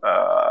go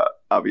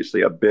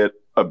obviously a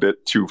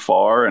bit too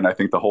far, and I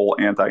think the whole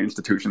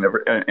anti-institution,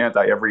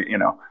 every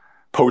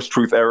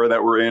post-truth era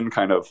that we're in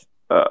kind of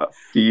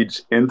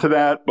feeds into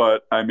that.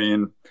 But I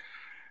mean,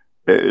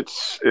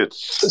 it's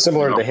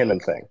similar to the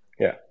Hinman thing.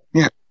 Yeah.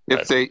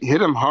 If they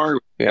hit him hard,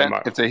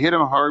 Yeah, if they hit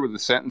him hard with the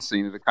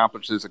sentencing, it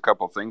accomplishes a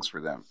couple of things for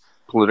them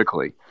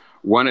politically.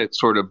 One, it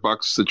sort of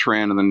bucks the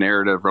trend and the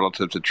narrative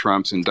relative to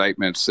Trump's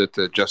indictments that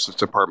the Justice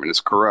Department is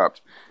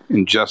corrupt,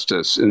 and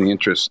justice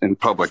in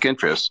public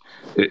interest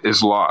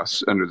is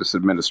lost under this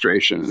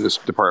administration and this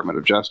Department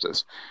of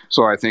Justice.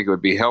 So I think it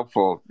would be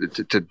helpful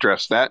to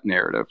address that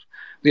narrative.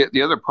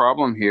 The other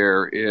problem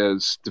here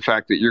is the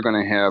fact that you're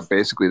going to have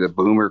basically the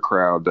boomer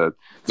crowd, the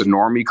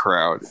normie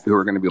crowd, who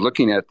are going to be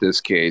looking at this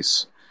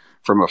case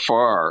from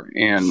afar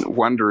and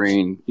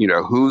wondering,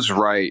 who's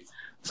right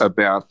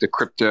about the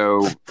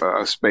crypto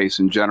space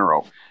in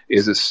general.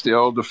 Is it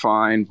still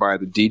defined by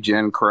the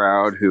degen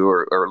crowd who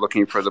are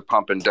looking for the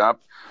pump and dump,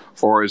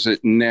 or is it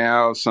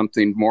now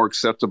something more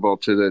acceptable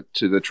to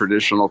the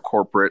traditional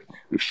corporate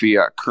and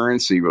fiat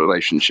currency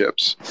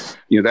relationships?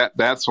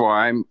 That's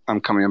why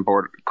I'm coming on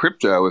board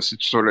crypto, is to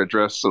sort of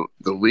address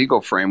the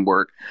legal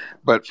framework,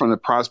 but from the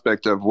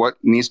prospect of what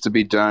needs to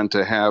be done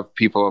to have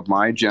people of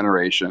my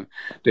generation,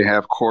 to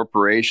have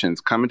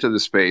corporations come into the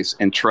space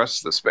and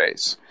trust the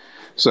space.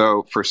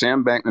 So for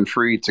Sam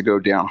Bankman-Fried to go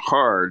down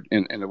hard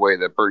in the way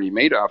that Bernie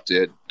Madoff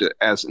did,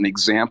 as an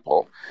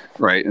example,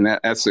 right? And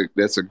that's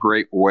a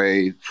great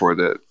way for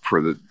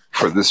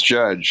this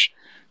judge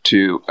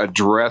to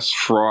address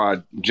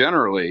fraud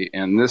generally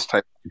and this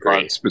type of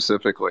fraud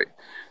specifically.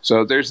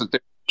 So there's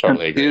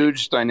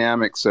huge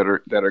dynamics that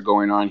are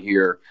going on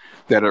here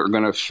that are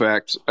going to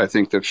affect, I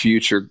think, the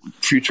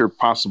future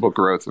possible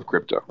growth of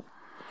crypto.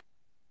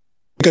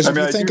 Because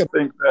I think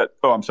that.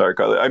 Oh, I'm sorry,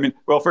 Carly.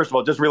 Well, first of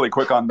all, just really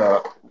quick on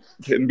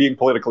him being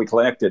politically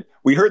connected.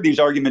 We heard these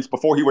arguments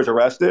before he was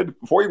arrested.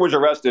 Before he was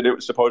arrested, it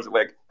was supposedly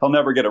like he'll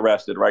never get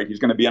arrested, right? He's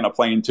going to be on a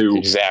plane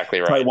to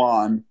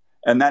Taiwan,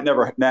 and that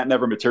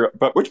never material.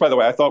 But which, by the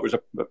way, I thought was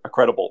a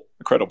credible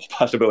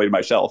possibility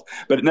myself,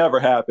 but it never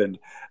happened.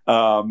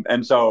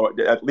 And so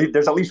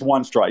there's at least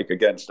one strike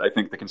against, I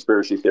think, the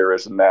conspiracy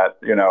theorists, and that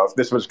if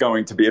this was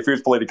going to be, if he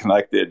was politically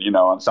connected,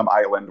 on some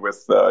island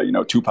with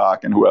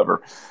Tupac and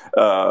whoever,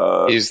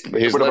 he's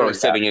literally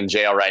sitting in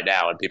jail right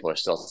now, and people are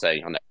still saying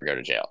he'll never go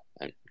to jail.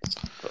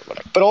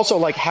 But also,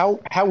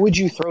 how would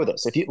you throw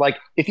this if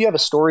you have a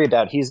story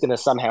about he's going to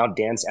somehow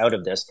dance out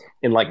of this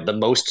in the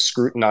most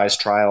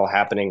scrutinized trial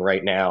happening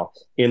right now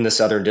in the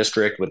Southern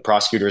District with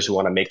prosecutors who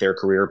want to make their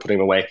career putting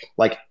him away?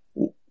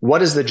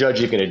 What is the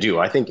judge even going to do?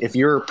 I think if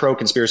you're pro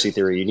conspiracy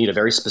theory, you need a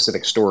very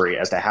specific story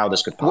as to how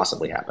this could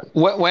possibly happen.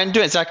 When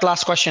do Zach?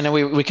 Last question, and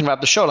we can wrap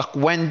the show.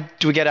 When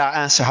do we get our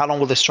answer? How long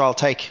will this trial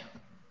take?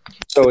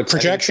 So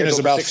projection is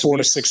about 4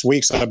 to 6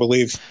 weeks, I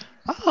believe.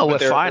 Oh, we're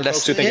fine.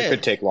 Folks who think it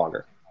could take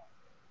longer.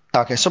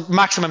 Okay, so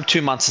maximum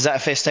 2 months. Is that a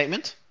fair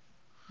statement?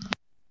 I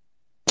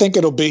think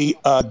it'll be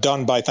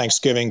done by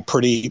Thanksgiving,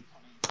 pretty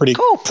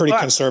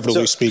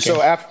conservatively speaking.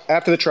 So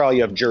after the trial,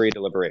 you have jury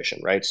deliberation,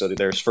 right? So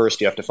there's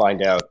first, you have to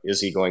find out,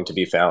 is he going to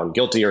be found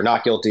guilty or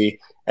not guilty?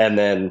 And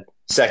then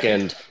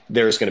second,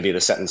 there's going to be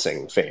the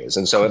sentencing phase.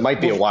 And so it might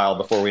be a while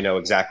before we know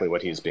exactly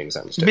what he's being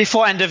sentenced to.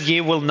 Before end of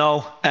year, we'll know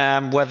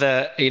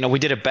whether, we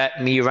did a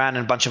bet, me, Ran,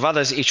 and a bunch of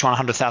others, each one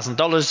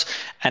 $100,000.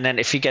 And then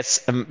if he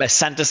gets a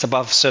sentence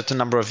above a certain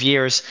number of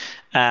years,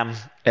 I'll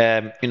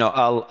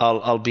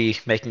be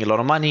making a lot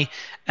of money.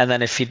 And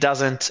then if he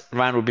doesn't,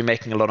 Ran will be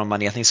making a lot of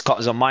money. I think Scott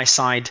is on my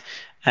side.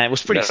 And it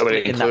was pretty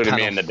split in that panel.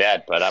 Me in the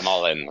bet, but I'm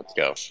all in. Let's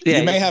go. Yeah,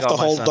 you may have to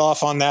hold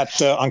off on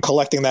that, on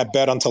collecting that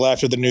bet until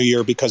after the new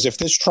year, because if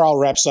this trial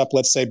wraps up,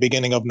 let's say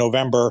beginning of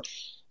November,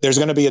 there's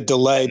going to be a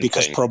delay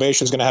because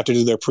probation is going to have to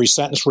do their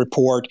pre-sentence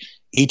report.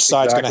 Each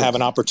side's going to have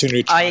an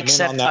opportunity to chime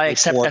in on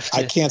that report.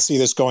 I can't see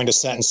this going to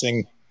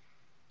sentencing.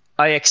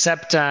 I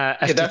accept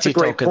FTT that's a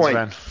great tokens, point.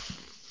 Ran.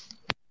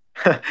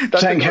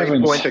 That's a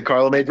great point that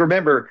Carlo made.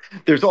 Remember,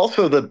 there's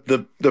also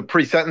the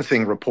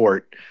pre-sentencing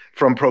report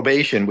from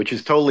probation, which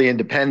is totally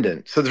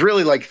independent. So there's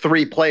really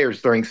 3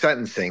 players during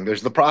sentencing.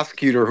 There's the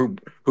prosecutor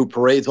who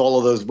parades all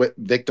of those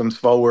victims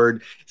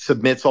forward,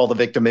 submits all the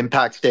victim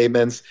impact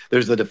statements.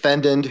 There's the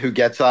defendant who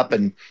gets up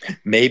and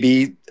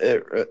maybe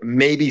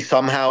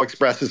somehow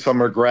expresses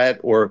some regret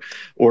or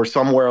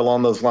somewhere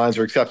along those lines,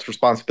 or accepts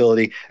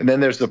responsibility. And then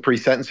there's the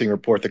pre-sentencing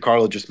report that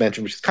Carlo just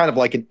mentioned, which is kind of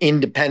like an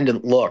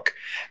independent look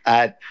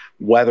at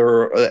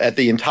whether at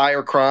the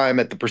entire crime,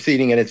 at the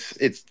proceeding, and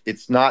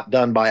it's not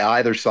done by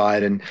either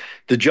side. And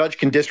the judge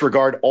can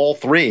disregard all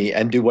 3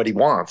 and do what he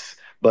wants.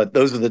 But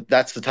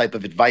that's the type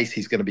of advice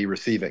he's going to be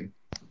receiving.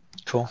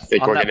 Cool. I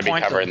think we're going to be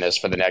covering this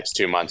for the next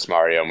 2 months,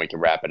 Mario, and we can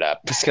wrap it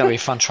up. It's going to be a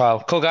fun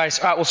trial. Cool, guys.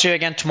 All right, we'll see you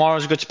again tomorrow.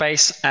 It's a good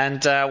space.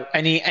 And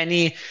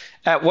any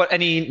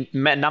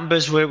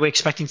numbers we're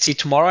expecting to see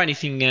tomorrow?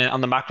 Anything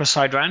on the macro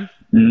side, Ran?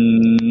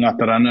 Not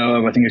that I know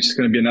of. I think it's just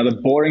going to be another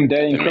boring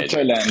day in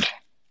crypto land.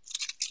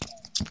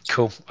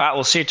 Cool. All right,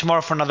 we'll see you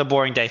tomorrow for another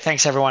boring day.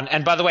 Thanks, everyone.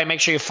 And by the way, make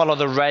sure you follow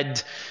the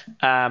red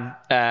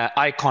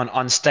icon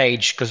on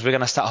stage, because we're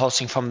going to start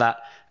hosting from that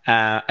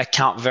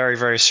account very,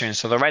 very soon.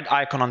 So the red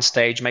icon on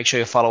stage, make sure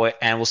you follow it,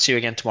 and we'll see you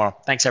again tomorrow.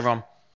 Thanks, everyone.